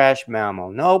are a trash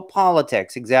mammal. No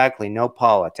politics. Exactly. No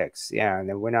politics. Yeah,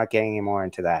 we're not getting any more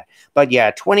into that. But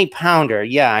yeah, 20-pounder.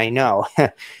 Yeah, I know.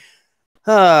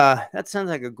 That sounds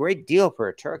like a great deal for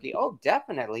a turkey. Oh,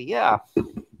 definitely. Yeah.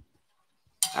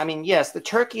 I mean, yes, the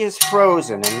turkey is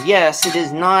frozen. And yes, it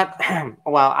is not.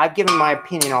 Well, I've given my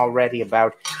opinion already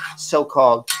about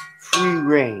so-called free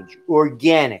range,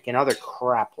 organic, and other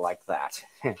crap like that.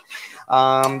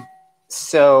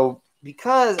 So,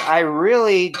 because I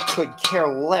really could care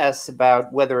less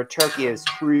about whether a turkey is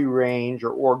free range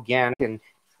or organic, and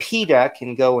PETA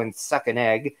can go and suck an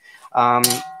egg,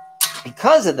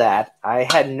 because of that, I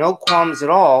had no qualms at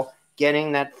all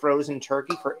getting that frozen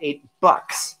turkey for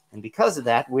 $8. And because of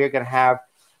that, we're going to have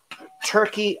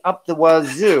turkey up the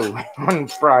wazoo on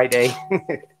Friday.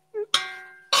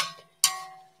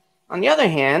 On the other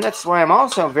hand, that's why I'm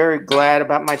also very glad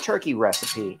about my turkey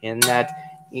recipe in that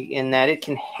it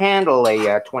can handle a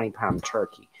 20-pound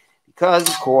turkey. Because,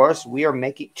 of course, we are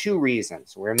making two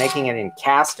reasons. We're making it in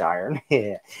cast iron.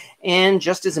 And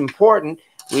just as important,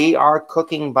 we are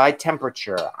cooking by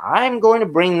temperature. I'm going to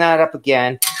bring that up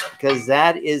again because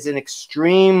that is an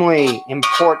extremely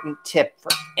important tip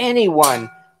for anyone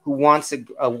who wants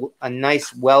a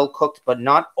nice, well-cooked but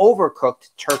not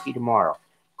overcooked turkey tomorrow.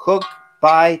 Cook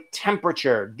by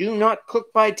temperature. Do not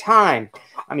cook by time.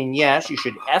 I mean, yes, you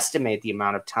should estimate the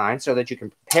amount of time so that you can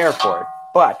prepare for it,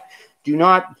 but do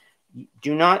not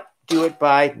do it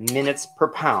by minutes per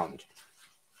pound.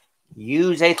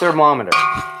 Use a thermometer.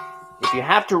 If you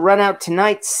have to run out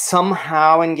tonight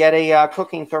somehow and get a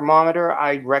cooking thermometer,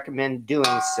 I recommend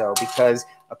doing so because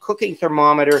a cooking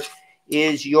thermometer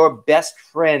is your best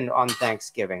friend on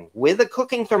Thanksgiving. With a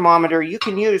cooking thermometer, you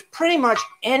can use pretty much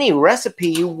any recipe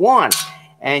you want,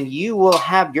 and you will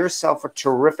have yourself a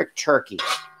terrific turkey.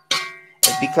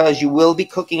 Because you will be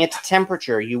cooking it to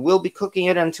temperature. You will be cooking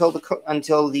it until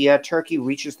the turkey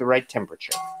reaches the right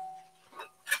temperature.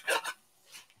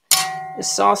 The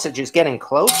sausage is getting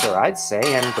closer, I'd say,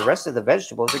 and the rest of the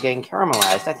vegetables are getting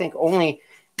caramelized. I think only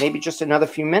maybe just another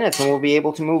few minutes and we'll be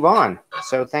able to move on.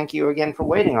 So thank you again for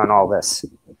waiting on all this.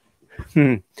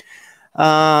 So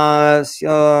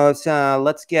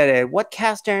let's get it. What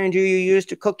cast iron do you use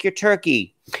to cook your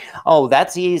turkey? Oh,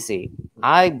 that's easy.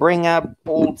 I bring up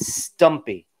old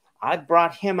Stumpy. I've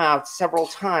brought him out several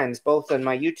times, both on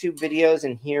my YouTube videos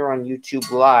and here on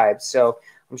YouTube Live. So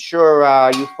I'm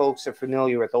sure you folks are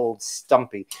familiar with old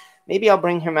Stumpy. Maybe I'll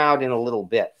bring him out in a little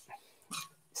bit.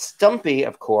 Stumpy,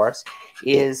 of course,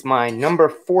 is my number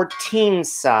 14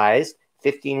 size,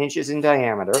 15 inches in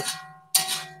diameter,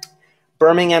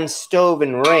 Birmingham Stove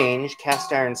and Range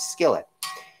cast iron skillet.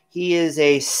 He is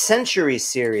a Century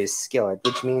Series skillet,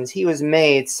 which means he was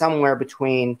made somewhere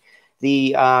between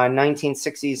the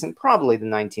 1960s and probably the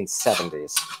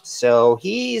 1970s. So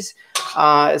he's,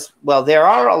 well, there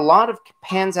are a lot of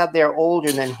pans out there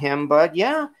older than him, but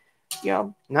yeah, you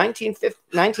know, 1960s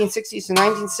to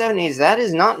 1970s, that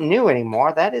is not new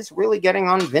anymore. That is really getting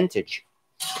on vintage.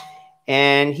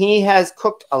 And he has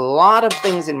cooked a lot of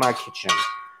things in my kitchen.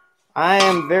 I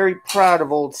am very proud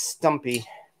of old Stumpy.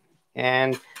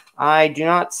 And I do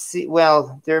not see,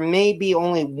 well, there may be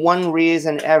only one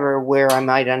reason ever where I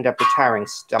might end up retiring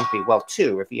Stumpy. Well,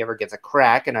 two, if he ever gets a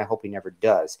crack, and I hope he never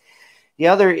does. The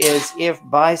other is if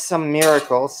by some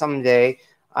miracle someday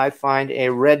I find a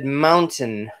Red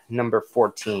Mountain number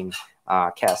 14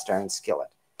 cast iron skillet.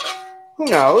 Who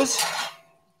knows?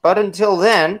 But until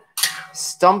then,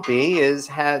 Stumpy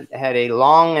had a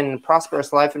long and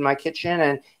prosperous life in my kitchen,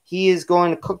 and he is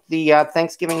going to cook the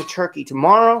Thanksgiving turkey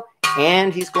tomorrow,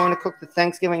 and he's going to cook the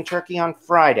Thanksgiving turkey on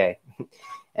Friday.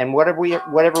 And whatever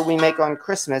we make on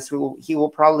Christmas, he will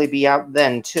probably be out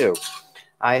then too.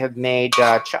 I've made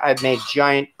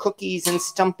giant cookies in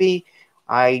Stumpy.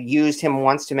 I used him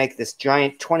once to make this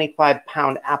giant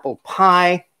 25-pound apple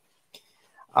pie.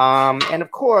 And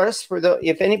of course,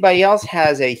 if anybody else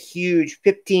has a huge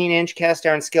 15-inch cast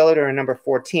iron skillet or a number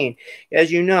 14,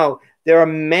 as you know, there are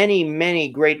many, many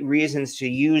great reasons to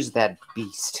use that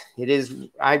beast.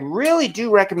 I really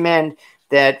do recommend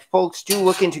that folks do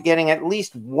look into getting at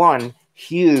least one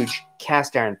huge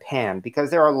cast iron pan because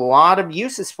there are a lot of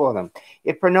uses for them.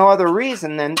 If for no other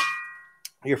reason, then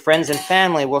your friends and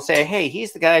family will say, hey,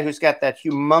 he's the guy who's got that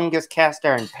humongous cast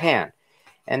iron pan.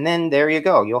 And then there you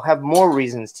go. You'll have more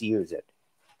reasons to use it.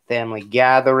 Family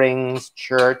gatherings,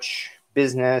 church,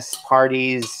 business,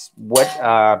 parties,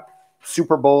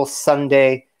 Super Bowl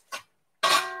Sunday,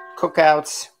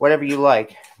 cookouts, whatever you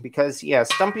like. Because, yeah,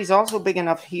 Stumpy's also big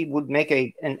enough he would make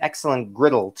an excellent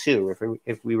griddle, too,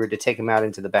 if we were to take him out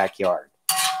into the backyard.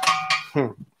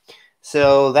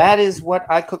 So that is what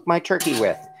I cook my turkey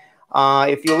with.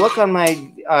 If you look on my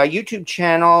YouTube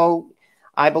channel,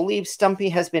 I believe Stumpy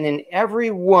has been in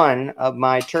every one of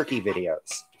my turkey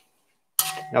videos.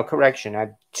 No,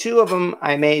 correction. Two of them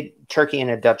I made turkey in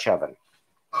a Dutch oven.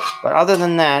 But other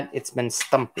than that, it's been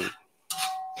Stumpy.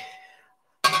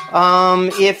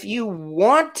 If you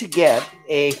want to get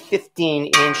a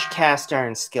 15-inch cast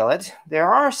iron skillet,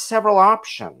 there are several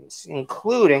options,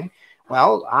 including,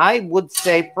 well, I would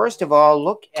say, first of all,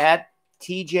 look at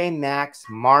TJ Maxx,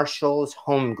 Marshall's,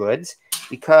 Home Goods,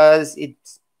 because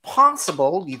it's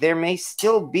possible there may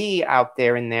still be out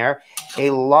there in there a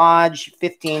large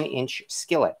 15-inch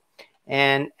skillet.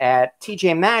 And at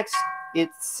TJ Maxx, it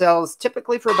sells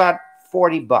typically for about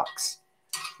 $40,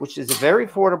 which is a very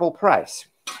affordable price.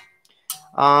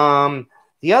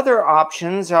 The other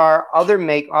options are other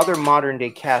modern day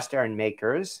cast iron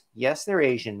makers. Yes, they're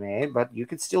Asian made, but you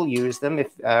could still use them if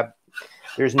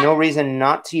there's no reason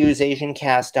not to use Asian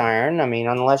cast iron. I mean,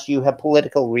 unless you have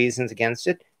political reasons against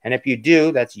it. And if you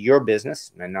do, that's your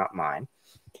business and not mine.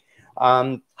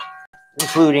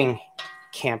 Including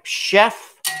Camp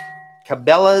Chef,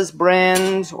 Cabela's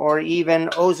brand, or even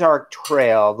Ozark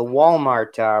Trail, the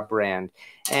Walmart brand.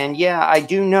 And yeah, I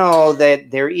do know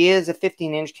that there is a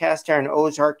 15-inch cast iron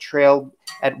Ozark Trail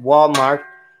at Walmart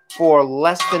for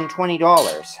less than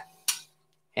 $20.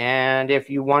 And if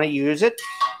you want to use it,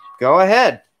 go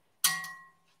ahead.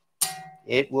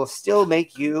 It will still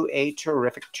make you a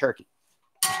terrific turkey.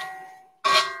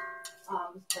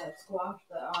 The squash,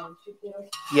 the sweet potatoes.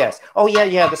 Yes. Oh,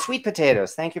 yeah, the sweet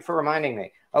potatoes. Thank you for reminding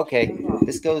me. Okay,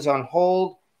 this goes on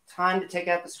hold. Time to take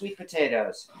out the sweet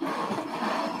potatoes.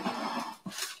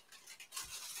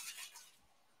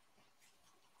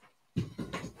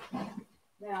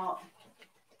 Now,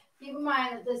 keep in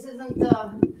mind that this isn't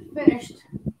the finished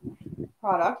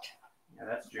product. Yeah,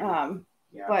 that's true.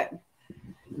 Yeah. But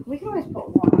we can always put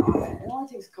one on it. It only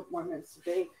takes a couple more minutes to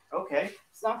bake. Okay.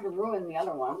 It's not going to ruin the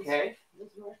other ones. Okay. This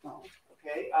is marshmallow.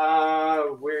 Okay.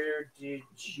 Where did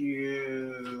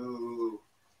you?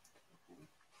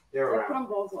 They're I put them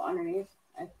both underneath.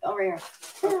 Over here.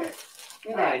 Okay.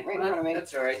 All right, right in front of me.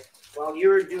 That's all right. While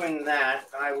you're doing that,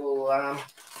 I will.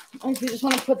 If you just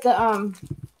want to put the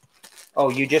Oh,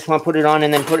 you just want to put it on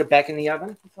and then put it back in the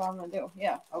oven? That's what I'm gonna do.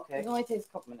 Yeah. Okay. It only takes a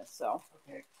couple minutes, so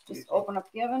Okay. just open up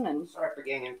the oven and. Sorry for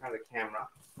getting in front of the camera.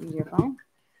 You're fine.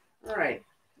 All right.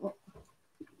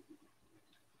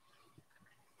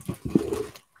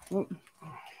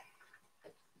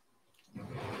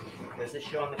 Does this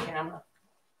show on the camera?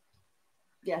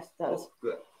 Yes, it does. Oh,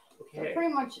 good. Okay. So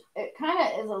pretty much, it kind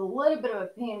of is a little bit of a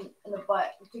pain in the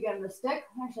butt to get them to stick.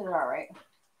 Actually, they're all right.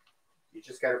 You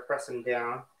just got to press them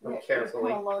down Just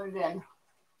carefully. kind of load it in.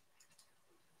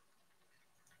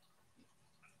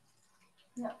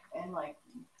 Yep, and like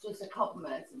just a couple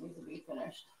minutes, it needs to be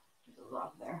finished. It goes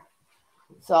off there.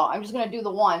 So I'm just gonna do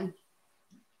the one.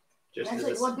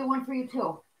 Actually, we'll do one for you too.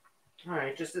 All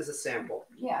right, just as a sample.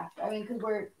 Yeah, I mean, because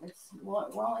we're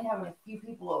only having a few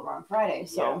people over on Friday,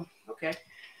 so yeah. Okay.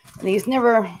 These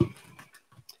never.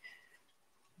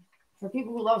 For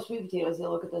people who love sweet potatoes, they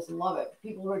look at this and love it.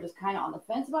 People who are just kind of on the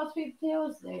fence about sweet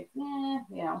potatoes, they, you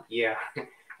know. Yeah,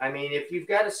 I mean, if you've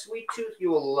got a sweet tooth,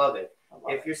 you will love it.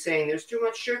 If you're saying there's too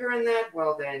much sugar in that,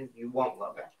 well, then you won't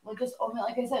love it. Well, just omit,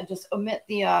 like I said, just omit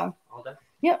the. All done?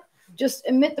 Yep, just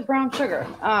omit the brown sugar.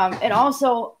 And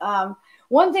also,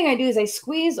 one thing I do is I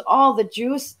squeeze all the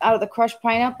juice out of the crushed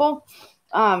pineapple.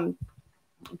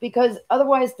 Because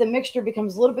otherwise the mixture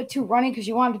becomes a little bit too runny because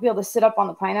you want it to be able to sit up on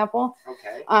the pineapple.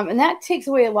 Okay. And that takes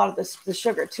away a lot of the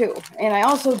sugar too. And I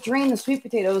also drain the sweet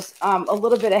potatoes a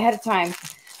little bit ahead of time.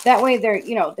 That way they're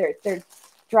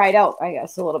dried out, I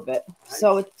guess, a little bit. Nice.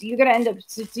 So you're gonna end up.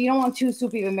 So you don't want too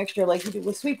soupy of a mixture like you do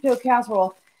with sweet potato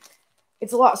casserole.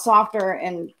 It's a lot softer,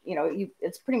 and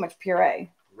it's pretty much puree.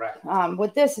 Right.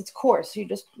 With this, it's coarse. You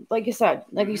just, like you said,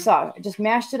 you saw, just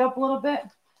mashed it up a little bit.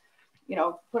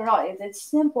 Put it all. It's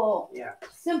simple. Yeah.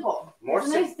 Simple. It's a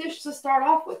nice dish to start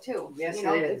off with too. Yes, it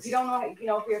is. If you don't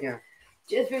know,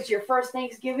 if it's your first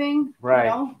Thanksgiving,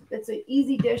 right? It's an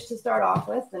easy dish to start off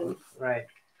with, and right.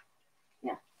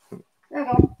 Yeah. There you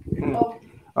go. Oh.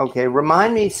 Okay.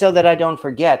 Remind me so that I don't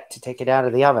forget to take it out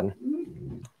of the oven. Mm-hmm.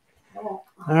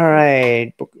 All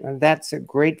right, that's a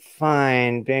great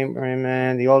find.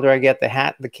 The older I get, the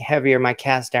heavier my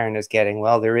cast iron is getting.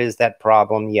 Well, there is that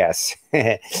problem, yes.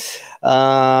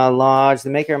 Lodge, the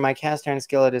maker of my cast iron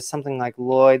skillet is something like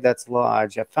Lloyd. That's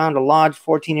Lodge. I found a Lodge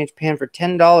 14-inch pan for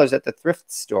 $10 at the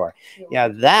thrift store. Yeah,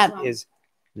 that is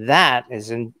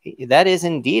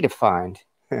indeed a find.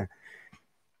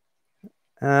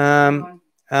 What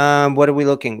are we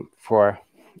looking for?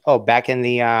 Oh, back in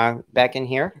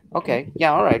here? Okay.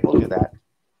 Yeah, all right, we'll do that.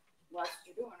 Well, that's what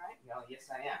you're doing, right? No, yes,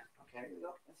 I am. Okay. There you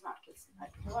go. It's not. Is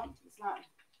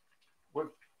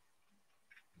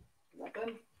that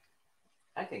good?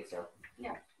 I think so.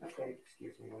 Yeah. Okay,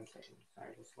 excuse me 1 second. Sorry,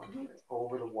 just want to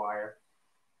over the wire.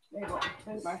 There you go.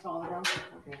 There's my phone on the ground.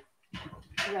 Okay.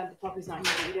 Yeah, the puppy's not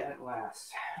going to eat it. At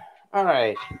last. All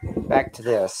right, back to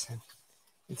this.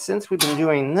 And since we've been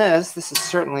doing this has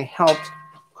certainly helped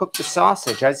cook the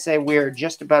sausage. I'd say we're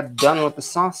just about done with the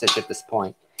sausage at this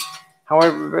point.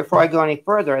 However, before I go any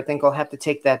further, I think I'll have to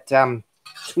take that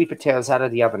sweet potatoes out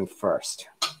of the oven first.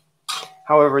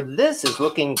 However, this is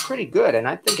looking pretty good, and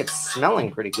I think it's smelling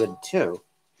pretty good too.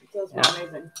 It does smell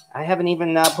amazing. I haven't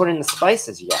even put in the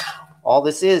spices yet. All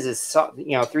this is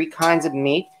 3 kinds of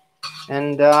meat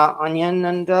and onion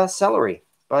and celery.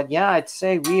 But yeah, I'd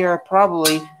say we are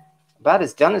probably about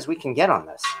as done as we can get on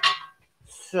this.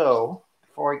 So,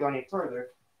 before we go any further,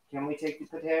 can we take the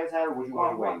potatoes out, or would you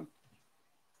want to wait?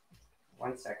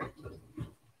 1 second.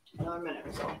 Another minute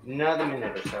or so. Another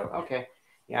minute or so. Okay.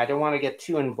 Yeah, I don't want to get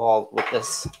too involved with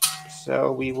this,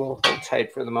 so we will hold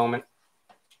tight for the moment.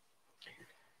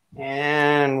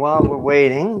 And while we're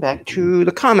waiting, back to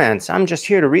the comments. I'm just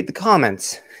here to read the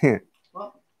comments.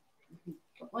 Well,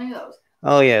 plenty of those.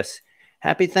 Oh, yes.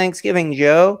 Happy Thanksgiving,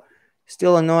 Joe.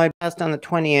 Still annoyed passed on the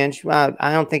 20-inch. Well,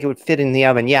 I don't think it would fit in the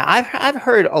oven. Yeah, I've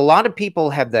heard a lot of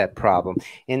people have that problem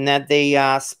in that they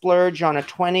splurge on a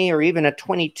 20 or even a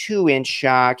 22-inch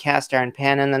cast iron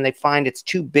pan, and then they find it's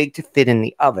too big to fit in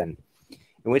the oven.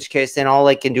 In which case, then all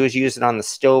they can do is use it on the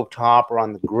stove top or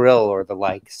on the grill or the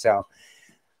like. So,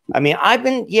 I mean, I've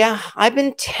been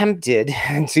tempted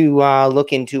to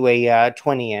look into a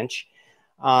 20-inch.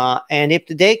 And if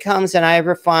the day comes and I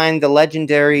ever find the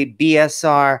legendary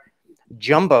BSR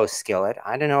jumbo skillet,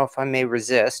 I don't know if I may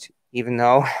resist, even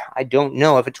though I don't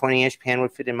know if a 20-inch pan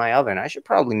would fit in my oven. I should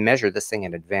probably measure this thing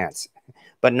in advance,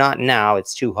 but not now.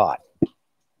 It's too hot.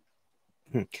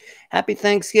 Happy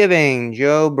Thanksgiving,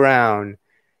 Joe Brown.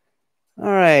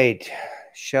 All right.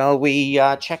 Shall we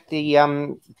check the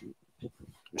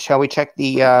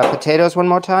potatoes one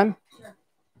more time?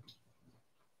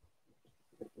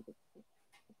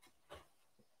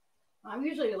 I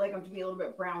usually like them to be a little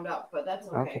bit browned up, but that's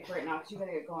okay right now because you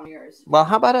gotta get going yours. Well,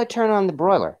 how about I turn on the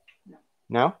broiler? No.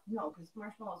 No? No, because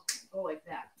marshmallows go like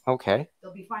that. Okay.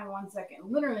 They'll be fine 1 second.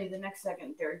 Literally the next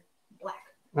second, they're black.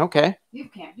 Okay.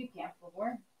 You've camped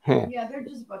before. Yeah. Yeah, they're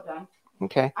just about done.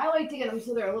 Okay. I like to get them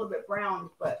so they're a little bit brown,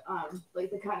 but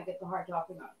like they kind of get the hard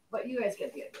topping on. But you guys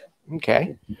get the idea.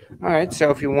 Okay. All right.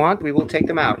 So if you want, we will take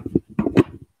them out.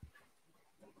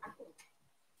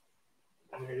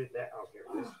 Where did that? Oh, here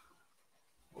it is.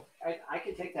 I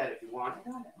can take that if you want. I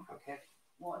got it. Okay.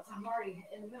 Well, I'm already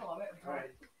in the middle of it. All right.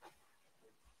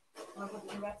 Want to put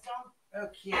the convex down?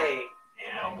 Okay.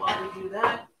 Now while we do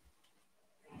that.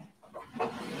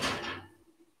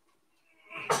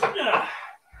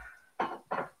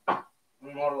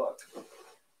 One more look.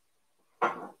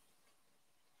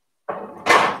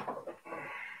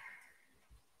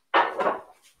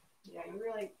 Yeah,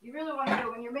 you really want to do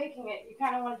it when you're making it. You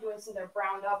kind of want to do it so they're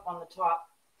browned up on the top.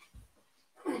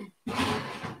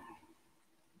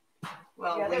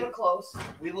 Well, yeah, they were close.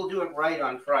 We will do it right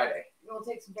on Friday. We'll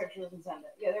take some pictures and send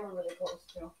it. Yeah, they were really close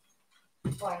too.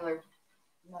 Finally,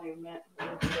 not even meant.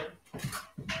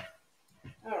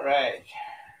 All right.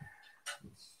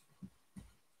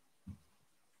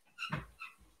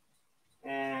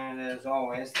 And as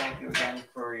always, thank you again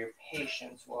for your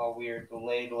patience while we are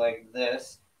delayed like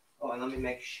this. Oh, and let me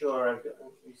make sure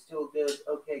we still good.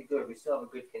 Okay, good. We still have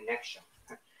a good connection.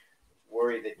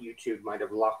 Worried that YouTube might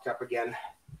have locked up again.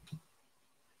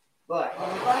 But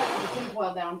I'm glad the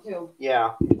tinfoil down too.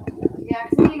 Yeah. Yeah,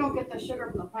 because then you don't get the sugar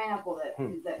from the pineapple that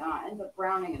ends up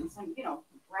browning, and some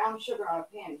brown sugar on a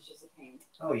pan is just a pain.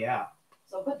 Oh yeah.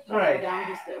 So put the tinfoil down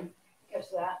just to catch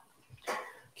that.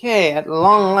 Okay, at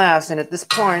long last, and at this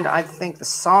point, I think the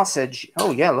sausage.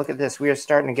 Oh yeah, look at this. We are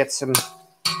starting to get some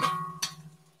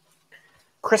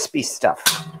crispy stuff.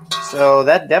 So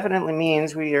that definitely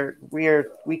means we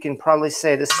can probably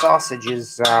say this sausage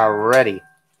is ready.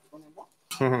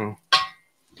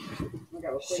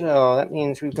 So that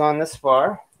means we've gone this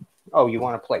far. Oh, you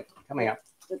want a plate? Coming up.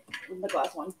 The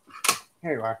glass one.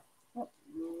 Here you are.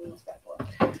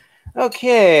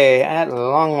 Okay, at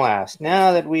long last.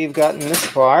 Now that we've gotten this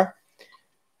far,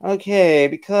 okay,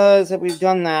 because we've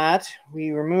done that,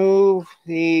 we remove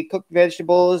the cooked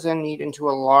vegetables and eat into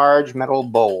a large metal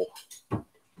bowl.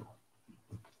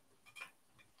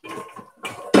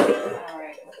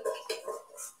 Alright.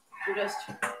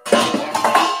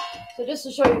 So just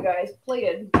to show you guys,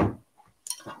 plated. That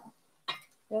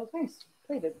was nice.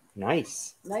 Plated.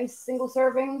 Nice. Nice single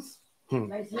servings.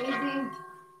 Nice and easy.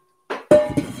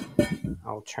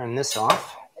 I'll turn this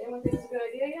off. Anyone think it's a good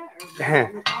idea yet? Or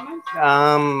in the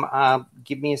comments?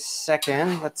 Give me a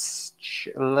second. Let's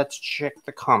check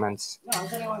the comments. No,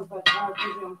 has anyone put on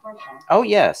first time? Oh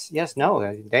yes, no,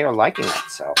 they are liking it.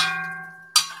 So.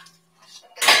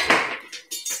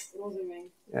 It wasn't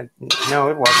me. No,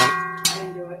 it wasn't. I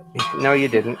didn't do it. No, you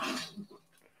didn't.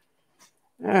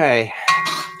 All right.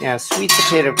 Yeah, sweet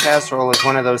potato casserole is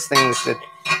one of those things that,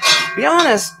 to be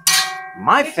honest,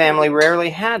 my family rarely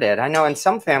had it. I know in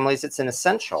some families it's an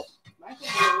essential. My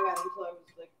family never had it until I was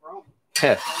like grown.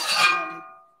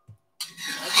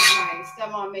 My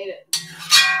stepmom made it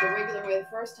the regular way the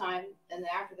first time, and then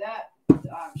after that,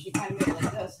 she kind of made it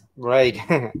like this. Right.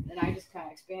 And I just kind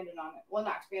of expanded on it. Well,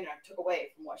 not expanded, I took away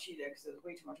from what she did because it was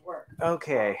way too much work.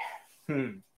 Okay.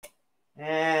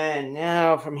 And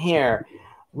now from here,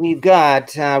 we've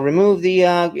got remove the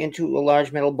into a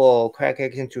large metal bowl, crack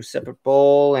eggs into a separate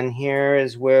bowl, and here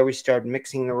is where we start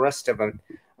mixing the rest of them.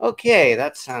 Okay,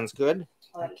 that sounds good.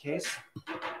 In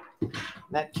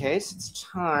that case, it's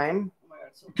time. Oh my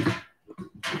God,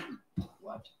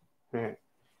 what?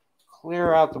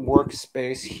 Clear out the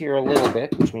workspace here a little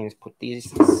bit, which means put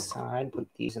these aside, put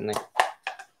these in the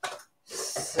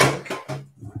sink.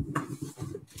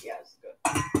 Yeah, it's good.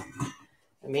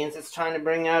 It means it's time to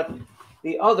bring out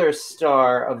the other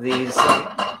star of these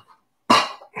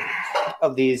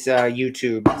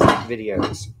YouTube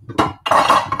videos.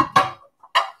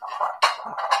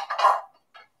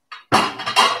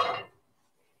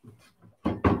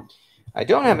 I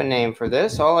don't have a name for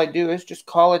this. All I do is just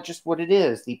call it just what it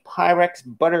is, the Pyrex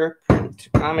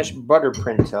Amish butter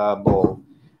print bowl,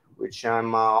 which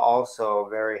I'm also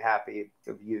very happy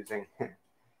of using.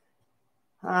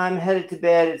 I'm headed to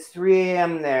bed. It's 3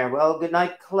 a.m. there. Well, good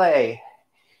night, Clay.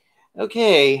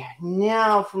 Okay,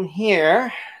 now from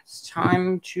here, it's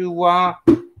time to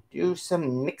do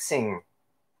some mixing.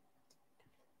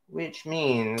 Which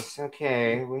means,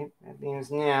 okay, that means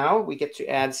now we get to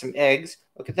add some eggs.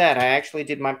 Look at that. I actually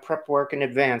did my prep work in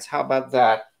advance. How about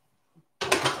that?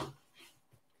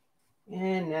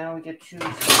 And now we get to,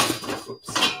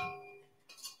 oops,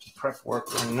 prep work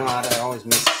or not, I always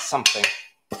miss something.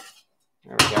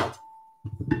 There we go.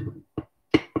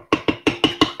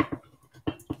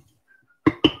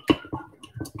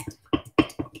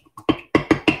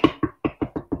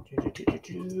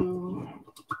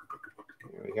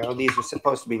 There we go. These are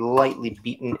supposed to be lightly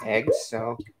beaten eggs,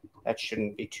 so that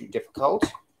shouldn't be too difficult.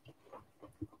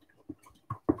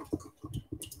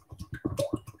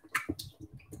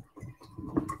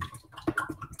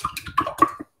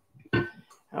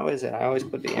 How is it? I always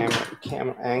put the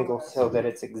camera angle so that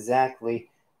it's exactly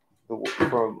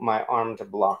for my arm to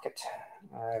block it.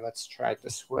 All right, let's try it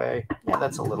this way. Yeah,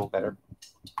 that's a little better.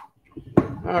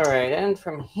 All right, and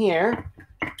from here,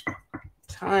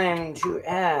 time to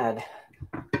add.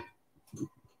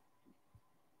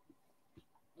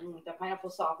 The pineapple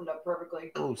softened up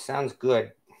perfectly. Oh, sounds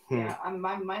good. Yeah,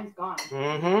 mine's gone.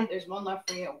 Mm-hmm. There's one left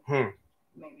for you.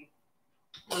 Maybe.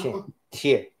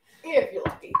 Here. If you're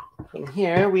lucky. From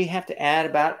here, we have to add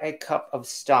about a cup of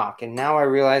stock. And now I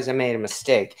realize I made a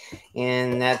mistake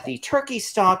in that the turkey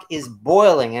stock is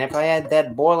boiling. And if I add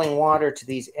that boiling water to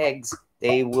these eggs,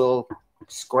 they will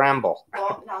scramble.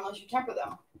 Well, not unless you temper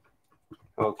them.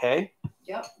 Okay.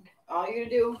 Yep. All you're going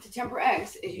to do to temper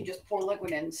eggs is you just pour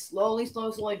liquid in slowly,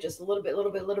 just a little bit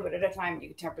at a time. You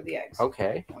can temper the eggs.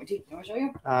 Okay. You want to show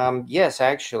you? Yes,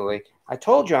 actually. I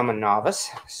told you I'm a novice.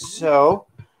 So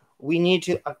we need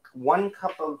to 1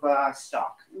 cup of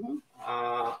stock. Mm-hmm.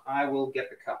 I will get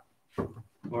the cup.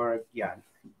 Or, yeah.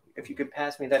 If you could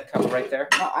pass me that cup right there.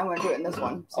 I'm going to do it in this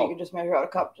one. So you can just measure out a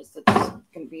cup. Just it's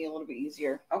going to be a little bit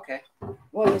easier. Okay.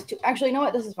 Well, there's 2. Actually, you know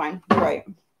what? This is fine. You're right.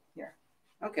 Here.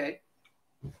 Okay.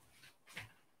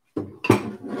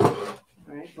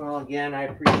 All right. Well, again, I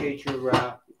appreciate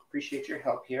your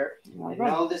help here.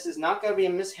 No, this is not going to be a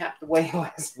mishap the way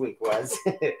last week was,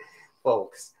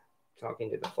 folks. Talking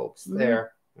to the folks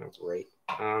there. Oh, great.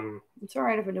 It's all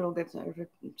right if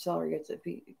if celery gets it,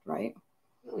 right?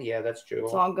 Oh, yeah, that's true.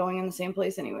 It's all going in the same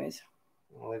place, anyways.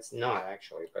 Well, it's not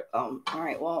actually, but all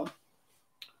right. Well,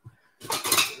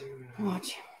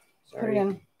 watch. Sorry. Put it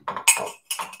in. Oh,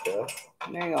 yeah.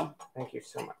 There you go. Thank you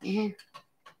so much.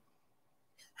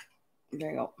 There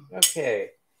you go.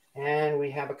 Okay, and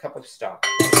we have a cup of stock.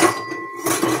 Thank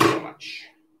you so much.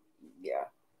 Yeah,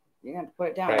 you have to put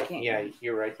it down. Right. I can't. Yeah,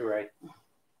 you're right. You're right.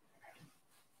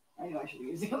 I knew I should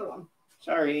use the other one.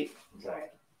 Sorry. Sorry.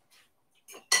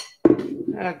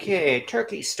 Okay,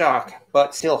 turkey stock,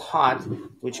 but still hot,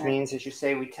 which means, as you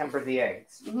say, we temper the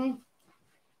eggs. All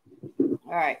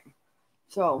right.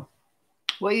 So,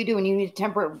 what you do when you need to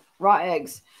temper raw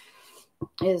eggs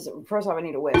is, first off, I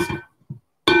need a whisk.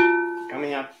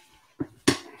 Coming up.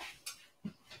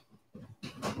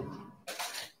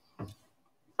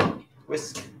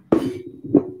 Whisk.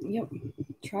 Yep.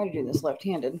 Try to do this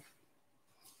left-handed.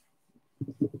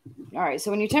 All right. So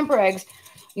when you temper eggs,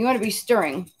 you want to be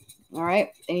stirring. All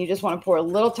right. And you just want to pour a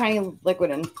little tiny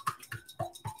liquid in.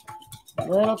 A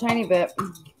little tiny bit.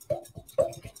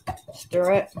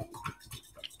 Stir it.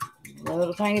 A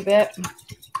little tiny bit.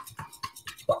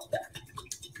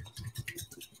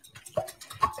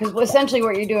 Because essentially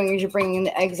what you're doing is you're bringing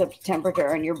the eggs up to temperature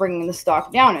and you're bringing the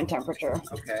stock down in temperature.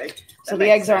 Okay. So the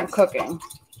eggs aren't cooking.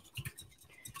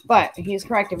 But he's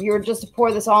correct. If you were just to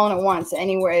pour this all in at once,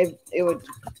 anywhere it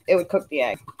would cook the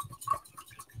egg.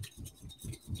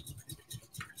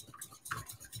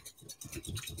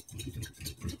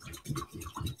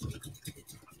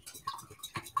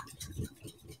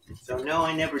 So no,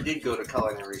 I never did go to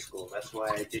culinary school. That's why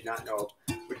I did not know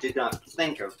or did not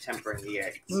think of tempering the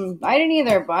eggs. I didn't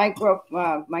either, but I grew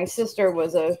up, my sister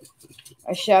was a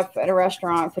chef at a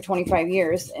restaurant for 25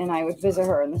 years, and I would visit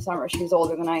her in the summer. She's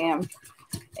older than I am.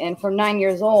 And from 9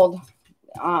 years old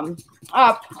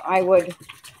up, I would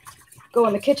go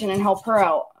in the kitchen and help her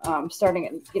out, starting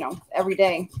at, every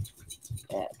day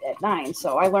at 9.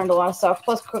 So I learned a lot of stuff,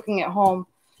 plus cooking at home.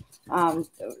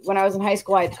 When I was in high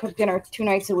school, I'd cook dinner 2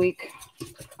 nights a week.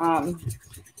 It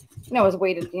was a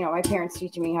way to, my parents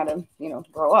teaching me how to,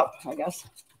 grow up, I guess.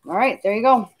 All right, there you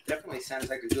go. Definitely sounds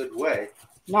like a good way.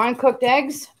 Non-cooked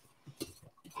eggs,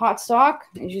 hot stock,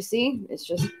 as you see, it's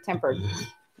just tempered.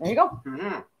 There you go.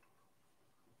 Mm-hmm.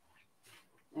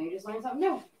 Now you just learned something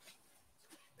new.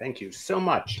 Thank you so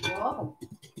much. You're welcome.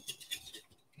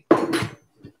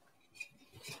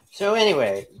 So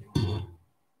anyway,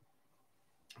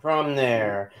 from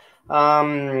there,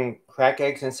 crack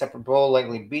eggs in a separate bowl,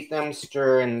 lightly beat them,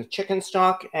 stir in the chicken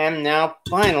stock, and now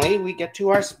finally we get to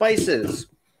our spices,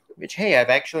 which, hey, I've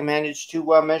actually managed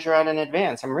to measure out in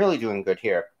advance. I'm really doing good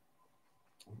here.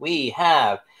 We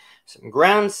have some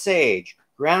ground sage,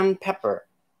 ground pepper,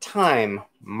 thyme,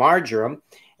 marjoram,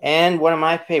 and one of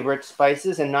my favorite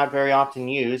spices and not very often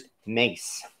used,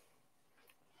 mace.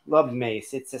 Love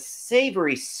mace. It's a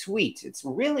savory sweet. It's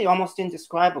really almost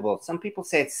indescribable. Some people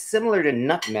say it's similar to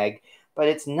nutmeg, but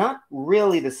it's not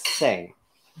really the same.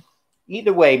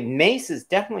 Either way, mace is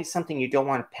definitely something you don't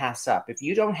want to pass up. If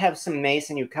you don't have some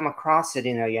mace and you come across it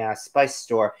in a spice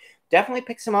store, definitely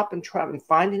pick some up and try and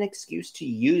find an excuse to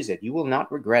use it. You will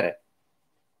not regret it.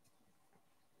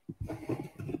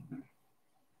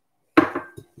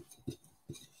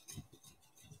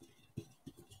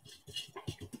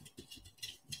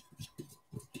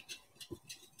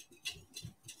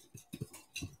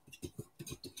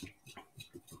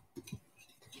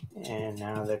 And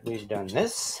now that we've done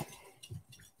this,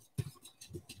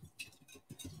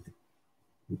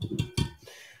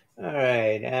 all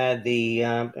right, add the,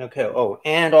 okay, oh,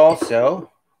 and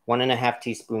also 1.5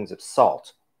 teaspoons of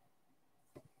salt.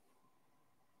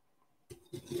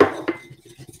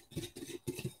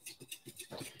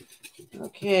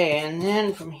 Okay, and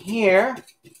then from here,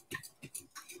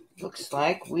 looks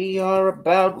like we are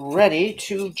about ready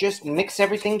to just mix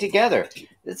everything together.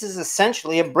 This is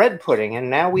essentially a bread pudding, and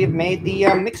now we have made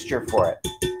the mixture for it.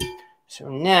 So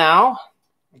now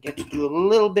I get to do a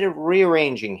little bit of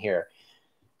rearranging here,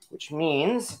 which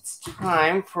means it's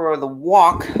time for the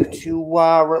wok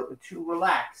to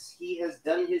relax. He has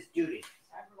done his duty.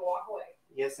 Time for the walk away.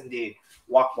 Yes, indeed.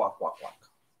 Walk, walk, walk, walk.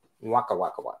 Waka,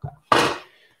 waka, waka.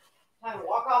 Time to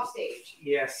walk off stage.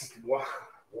 Yes,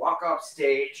 walk off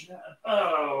stage.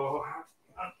 Oh,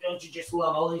 don't you just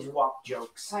love all these walk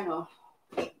jokes? I know.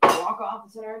 Walk off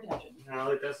and set our attention.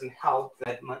 No, it doesn't help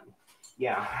that much.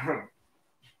 Yeah.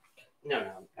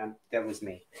 No, that was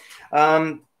me.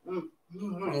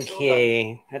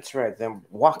 Okay, that's right. The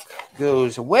walk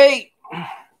goes away.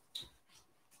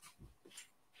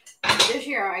 This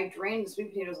year, I drained the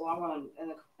sweet potatoes a lot more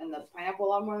and the pineapple a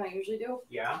lot more than I usually do.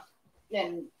 Yeah.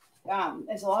 And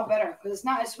it's a lot better because it's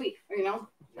not as sweet, Nice. Well,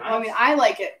 I mean, I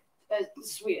like it as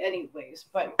sweet anyways,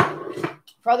 but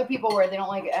for other people where they don't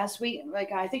like it as sweet,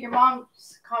 like I think your mom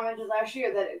commented last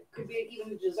year that it could be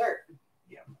even a dessert.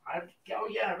 Yeah. I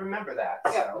remember that.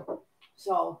 Yeah.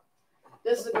 So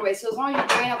this is a good way. So as long as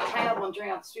you drain out the pineapple and drain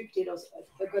out the sweet potatoes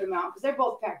a good amount, because they're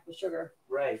both packed with sugar.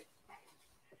 Right.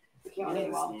 Yes.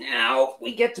 Well. Now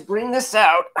we get to bring this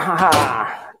out.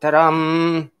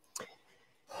 Ta-dum.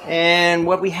 And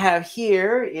what we have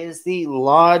here is the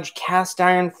Lodge cast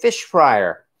iron fish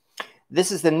fryer. This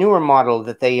is the newer model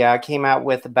that they came out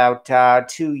with about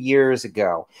 2 years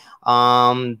ago.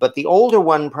 But the older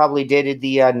one probably dated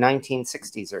the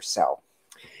 1960s or so.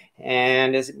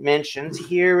 And as it mentions,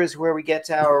 here is where we get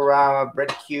our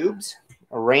bread cubes,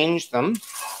 arrange them.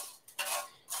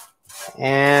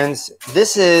 And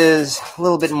this is a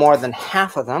little bit more than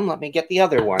half of them. Let me get the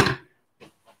other one.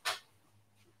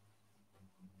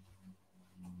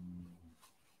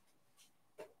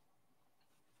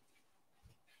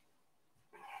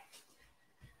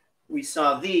 We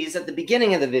saw these at the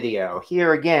beginning of the video.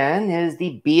 Here again is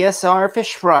the BSR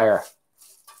fish fryer.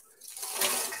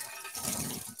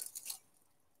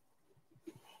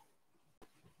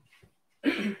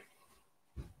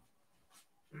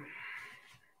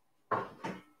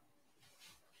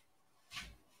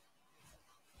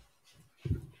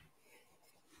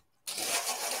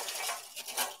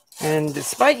 And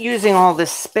despite using all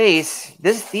this space,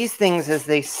 these things, as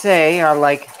they say, are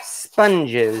like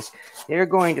sponges. They're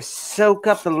going to soak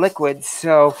up the liquid,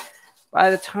 so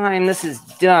by the time this is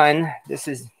done,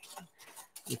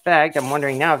 in fact, I'm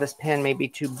wondering now if this pan may be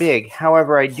too big.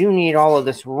 However, I do need all of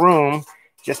this room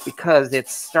just because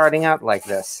it's starting out like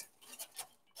this.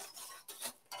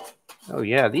 Oh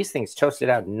yeah, these things toasted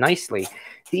out nicely.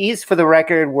 These, for the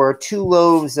record, were 2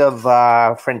 loaves of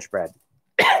French bread.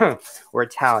 Or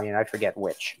Italian, I forget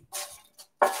which.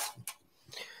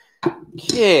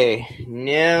 Okay,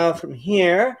 now from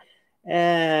here,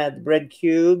 add the bread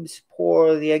cubes.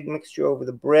 Pour the egg mixture over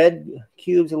the bread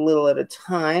cubes a little at a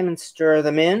time and stir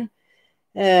them in.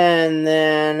 And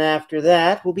then after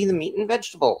that will be the meat and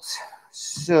vegetables.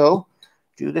 So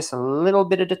do this a little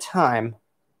bit at a time.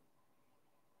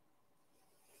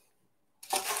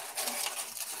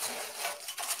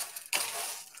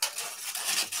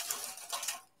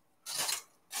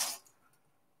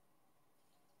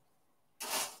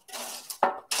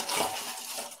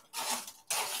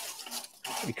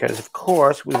 Because, of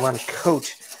course, we want to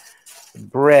coat the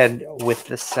bread with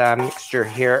this mixture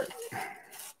here.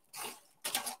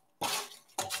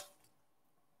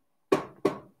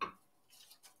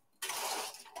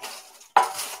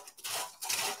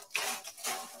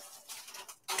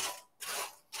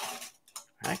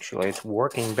 Actually, it's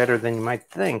working better than you might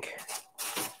think.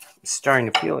 I'm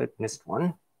starting to feel it. Missed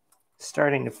one.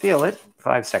 Starting to feel it.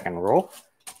 5-second rule.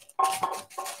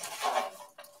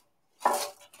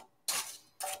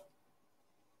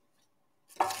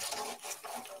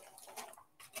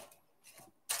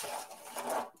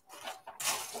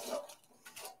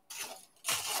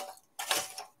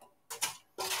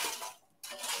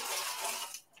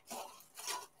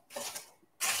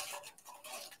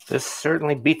 This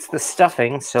certainly beats the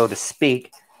stuffing, so to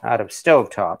speak, out of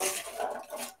stovetop.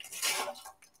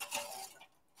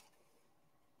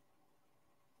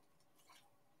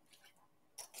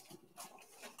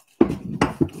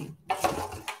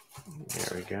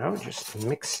 There we go. Just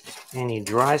mix any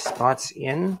dry spots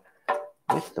in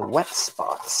with the wet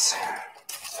spots.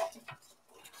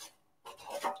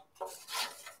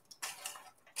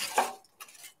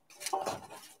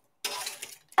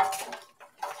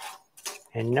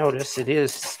 And notice it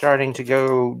is starting to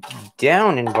go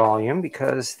down in volume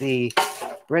because the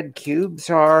bread cubes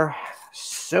are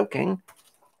soaking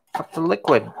up the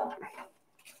liquid.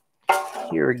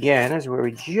 Here again is where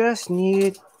we just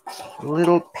need a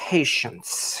little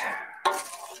patience.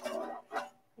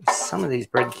 Some of these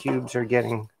bread cubes are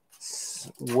getting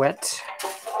wet.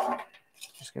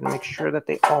 Just going to make sure that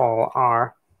they all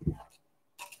are.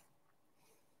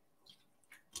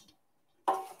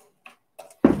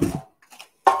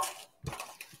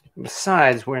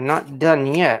 Besides, we're not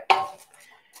done yet,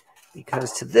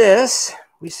 because to this,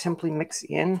 we simply mix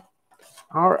in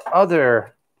our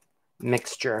other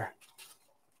mixture.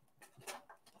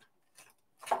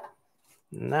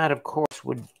 And that, of course,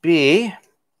 would be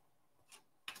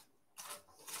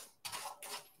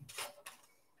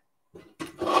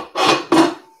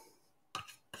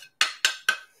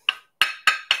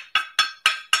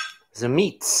the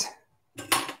meats.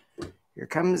 Here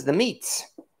comes the meats.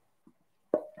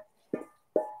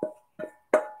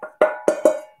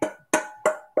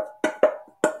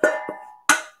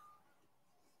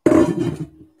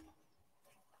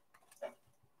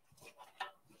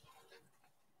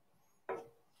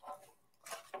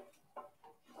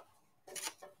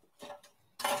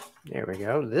 There we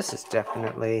go. This is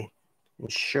definitely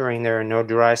ensuring there are no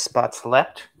dry spots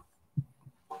left.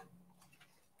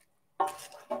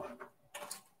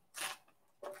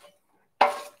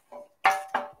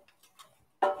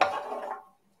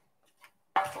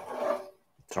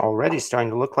 It's already starting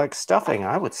to look like stuffing,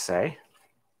 I would say.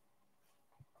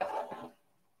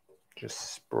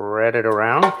 Just spread it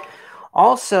around.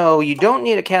 Also, you don't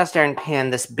need a cast iron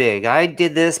pan this big. I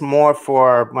did this more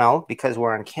for, well, because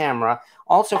we're on camera,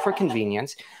 also for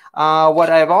convenience. What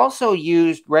I've also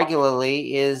used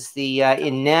regularly is the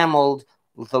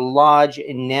Lodge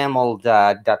enameled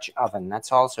Dutch oven.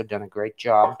 That's also done a great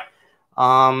job.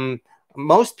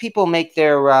 Most people make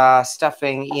their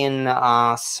stuffing in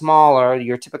smaller,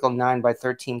 your typical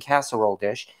 9x13 casserole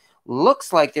dish.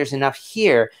 Looks like there's enough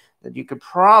here that you could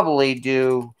probably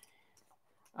do,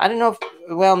 I don't know if,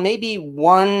 well, maybe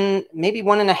one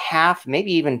and a half,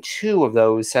 maybe even 2 of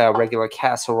those regular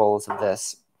casseroles of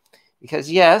this.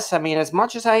 Because yes, I mean, as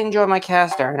much as I enjoy my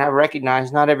cast iron, I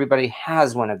recognize not everybody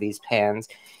has one of these pans.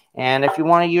 And if you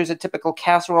want to use a typical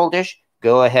casserole dish,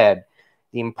 go ahead.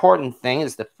 The important thing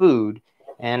is the food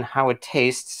and how it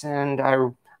tastes. And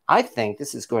I think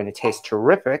this is going to taste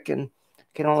terrific, and I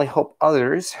can only hope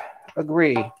others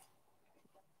agree.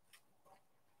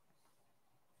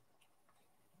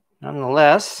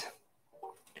 nonetheless,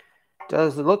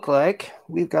 does look like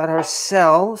we've got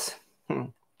ourselves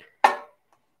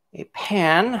a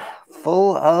pan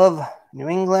full of New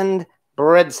England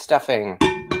bread stuffing.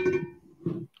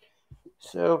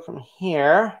 So from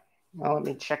here, well, let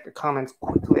me check the comments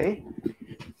quickly.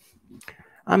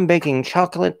 I'm baking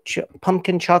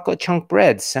pumpkin chocolate chunk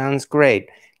bread. Sounds great.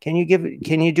 Can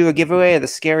you do a giveaway of the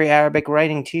Scary Arabic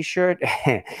Writing T-shirt?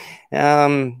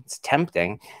 It's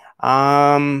tempting.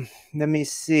 Let me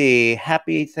see.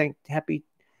 Happy.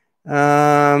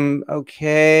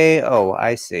 Okay. Oh,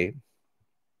 I see.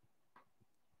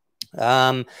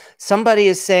 Somebody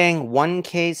is saying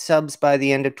 1K subs by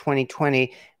the end of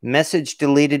 2020. Message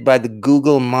deleted by the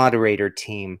Google moderator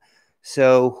team.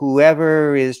 So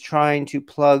whoever is trying to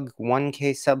plug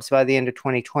 1K subs by the end of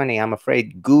 2020, I'm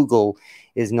afraid Google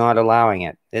is not allowing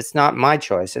it. It's not my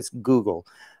choice. It's Google.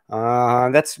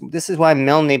 This is why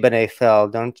Melniboné fell.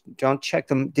 Didn't check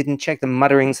the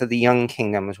mutterings of the Young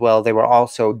Kingdom as well. They were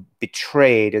also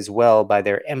betrayed as well by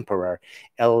their emperor,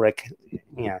 Elric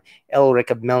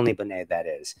of Melniboné, that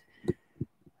is.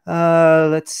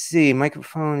 Let's see.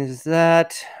 Microphone is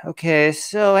that. Okay,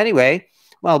 so anyway,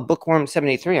 well, Bookworm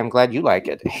 73, I'm glad you like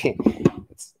it.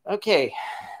 Okay,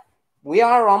 we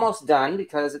are almost done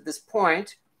because at this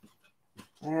point,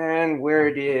 and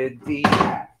where did the...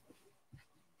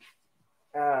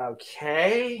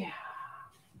 Okay.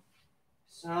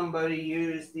 Somebody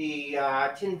use the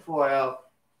tinfoil.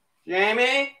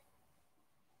 Jamie?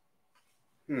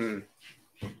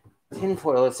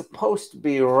 Tinfoil is supposed to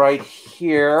be right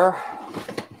here.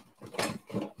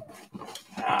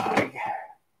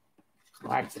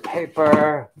 Wax the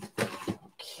paper.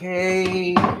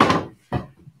 Okay.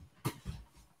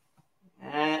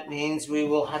 That means we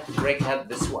will have to break out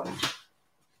this one.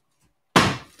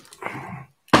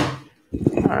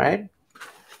 All right.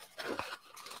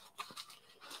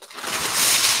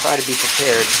 Try to be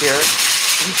prepared here.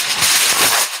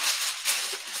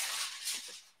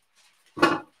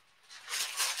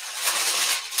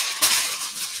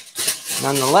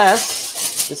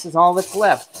 Nonetheless, this is all that's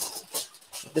left.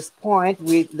 At this point,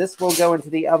 this will go into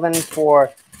the oven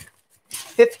for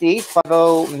 50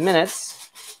 minutes.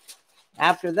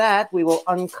 After that, we will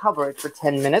uncover it for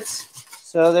 10 minutes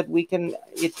so that it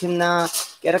can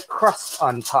get a crust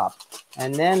on top.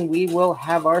 And then we will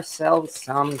have ourselves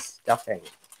some stuffing.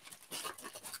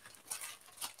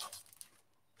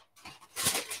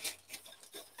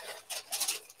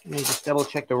 Let me just double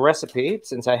check the recipe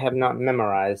since I have not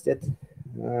memorized it.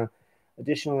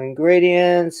 Additional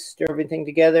ingredients, stir everything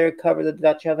together, cover the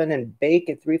Dutch oven, and bake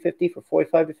at 350 for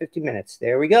 45 to 50 minutes.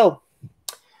 There we go.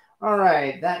 All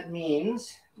right, that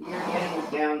means we are getting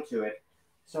down to it.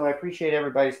 So I appreciate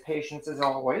everybody's patience as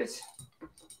always.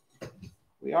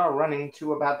 We are running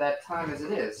to about that time as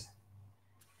it is.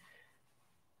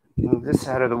 Move this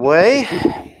out of the way.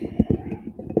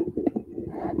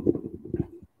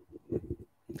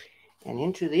 And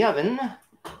into the oven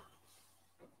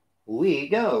we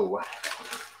go.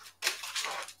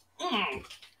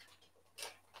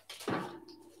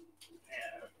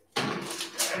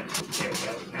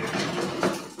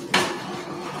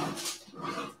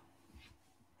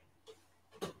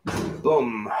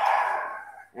 Boom.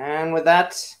 And with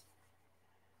that,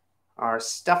 our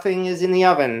stuffing is in the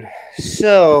oven.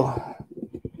 So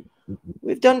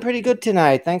we've done pretty good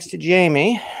tonight, thanks to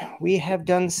Jamie. We have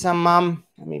done some,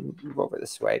 let me move over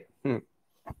this way.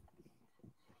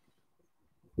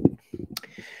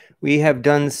 We have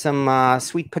done some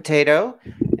sweet potato,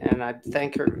 and I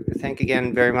thank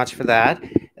again very much for that,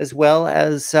 as well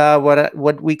as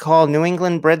what we call New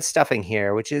England bread stuffing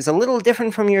here, which is a little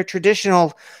different from your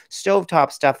traditional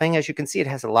stovetop stuffing. As you can see, it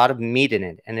has a lot of meat in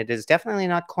it, and it is definitely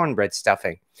not cornbread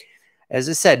stuffing. As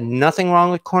I said, nothing wrong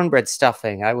with cornbread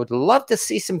stuffing. I would love to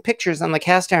see some pictures on the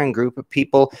cast iron group of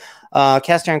people,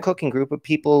 cast iron cooking group of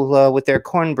people with their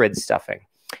cornbread stuffing.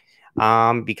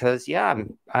 Because yeah,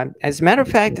 as a matter of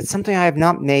fact, it's something I have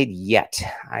not made yet.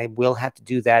 I will have to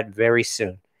do that very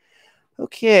soon.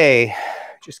 Okay,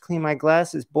 just clean my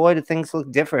glasses. Boy, do things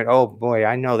look different. Oh boy,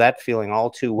 I know that feeling all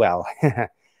too well.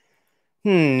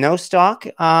 No stock.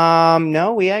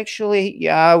 No, we actually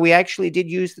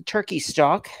did use the turkey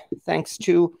stock, thanks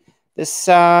to this.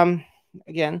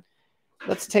 Again,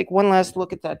 let's take one last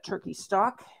look at that turkey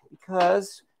stock,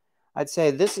 because I'd say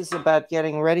this is about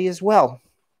getting ready as well.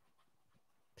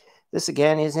 This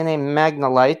again is in a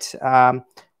Magnalite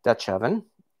Dutch oven,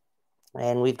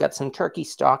 and we've got some turkey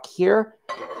stock here,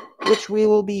 which we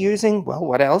will be using, well,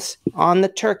 what else? On the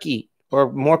turkey,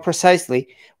 or more precisely,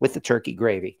 with the turkey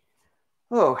gravy.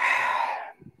 Oh,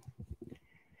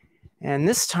 And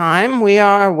this time we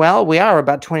are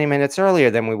about 20 minutes earlier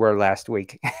than we were last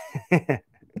week.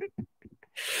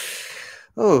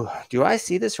 Oh, do I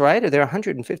see this right? Are there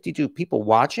 152 people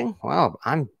watching? Wow,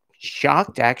 I'm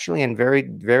shocked actually and very,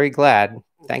 very glad.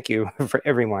 Thank you for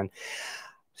everyone.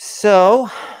 So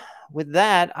with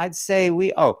that, I'd say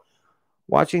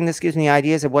watching this gives me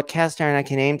ideas of what cast iron I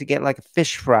can aim to get like a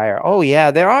fish fryer. Oh,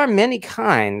 yeah, there are many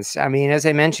kinds. I mean, as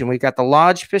I mentioned, we've got the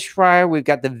Lodge fish fryer. We've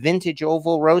got the vintage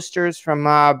oval roasters from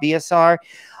BSR.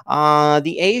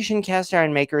 The Asian cast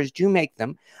iron makers do make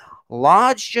them.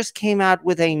 Lodge just came out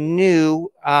with a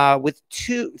new, with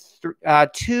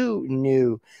two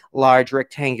new large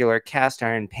rectangular cast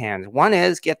iron pans. One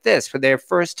is, get this, for their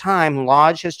first time,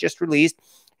 Lodge has just released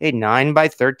a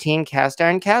 9x13 cast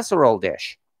iron casserole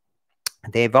dish.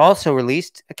 They've also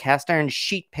released a cast iron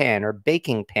sheet pan or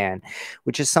baking pan,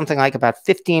 which is something like about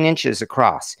 15 inches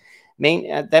across.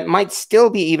 That might still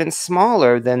be even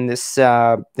smaller than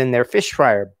than their fish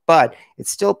fryer, but it's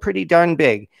still pretty darn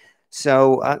big.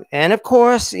 So, and of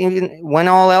course, even when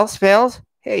all else fails,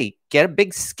 hey, get a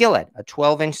big skillet, a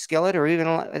 12-inch skillet, or even,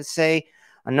 let's say,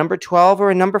 a number 12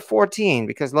 or a number 14,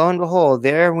 because lo and behold,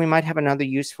 there we might have another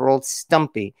use for old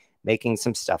Stumpy making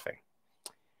some stuffing.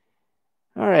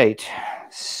 All right,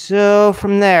 so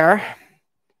from there,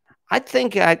 I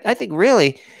think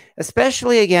really,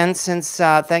 especially again, since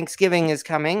Thanksgiving is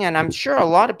coming, and I'm sure a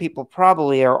lot of people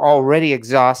probably are already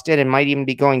exhausted and might even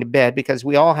be going to bed because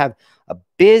we all have a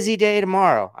busy day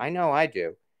tomorrow. I know I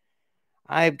do.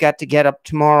 I've got to get up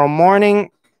tomorrow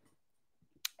morning,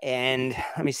 and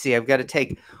let me see, I've got to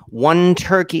take one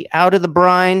turkey out of the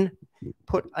brine,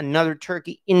 put another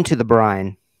turkey into the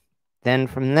brine. Then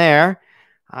from there,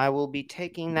 I will be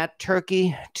taking that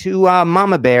turkey to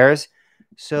Mama Bear's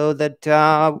so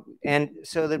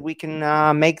that we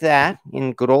can make that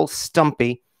in good old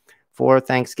Stumpy for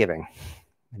Thanksgiving.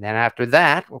 And then after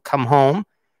that, we'll come home,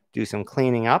 do some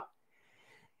cleaning up,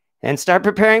 and start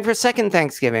preparing for second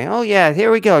Thanksgiving. Oh yeah, here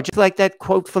we go. Just like that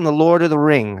quote from the Lord of the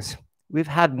Rings. We've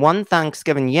had one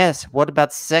Thanksgiving. Yes, what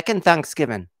about second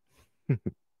Thanksgiving?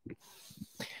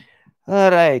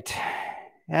 All right.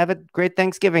 Have a great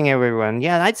Thanksgiving, everyone.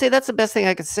 Yeah, I'd say that's the best thing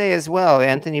I could say as well,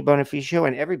 Anthony Bonificio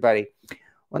and everybody.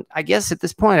 Well, I guess at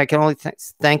this point, I can only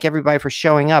thank everybody for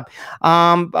showing up.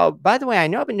 Oh, by the way, I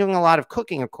know I've been doing a lot of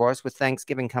cooking, of course, with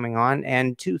Thanksgiving coming on,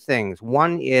 and two things.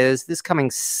 One is this coming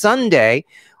Sunday,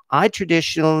 I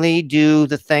traditionally do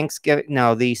the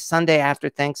Sunday after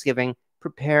Thanksgiving,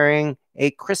 preparing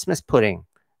a Christmas pudding.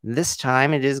 This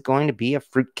time, it is going to be a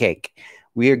fruitcake.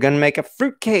 We are going to make a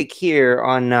fruitcake here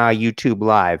on YouTube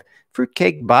Live.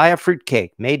 Fruitcake by a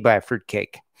fruitcake, made by a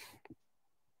fruitcake.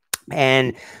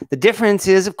 And the difference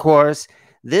is, of course,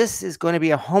 this is going to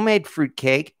be a homemade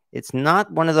fruitcake. It's not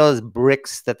one of those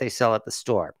bricks that they sell at the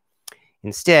store.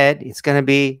 Instead, it's going to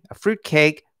be a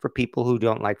fruitcake for people who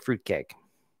don't like fruitcake.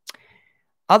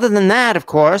 Other than that, of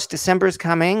course, December is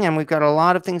coming, and we've got a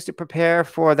lot of things to prepare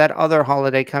for that other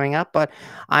holiday coming up. But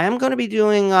I am going to be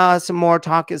doing some more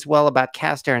talk as well about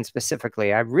cast iron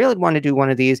specifically. I really want to do one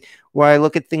of these where I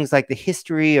look at things like the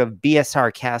history of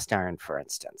BSR cast iron, for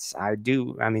instance. I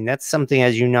mean, that's something,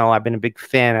 as you know, I've been a big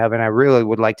fan of, and I really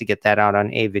would like to get that out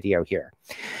on a video here.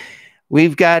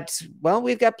 We've got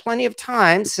plenty of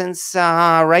time since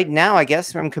right now, I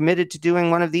guess, I'm committed to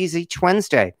doing one of these each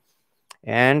Wednesday.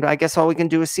 And I guess all we can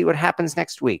do is see what happens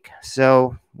next week.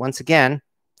 So once again,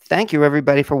 thank you,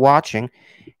 everybody, for watching.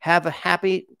 Have a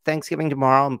happy Thanksgiving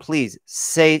tomorrow. And please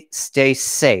stay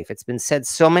safe. It's been said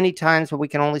so many times, but we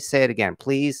can only say it again.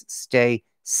 Please stay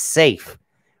safe.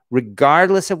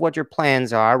 Regardless of what your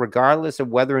plans are, regardless of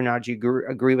whether or not you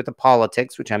agree with the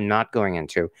politics, which I'm not going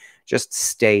into, just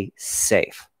stay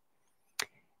safe.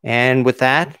 And with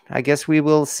that, I guess we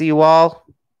will see you all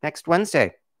next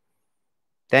Wednesday.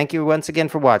 Thank you once again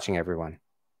for watching, everyone.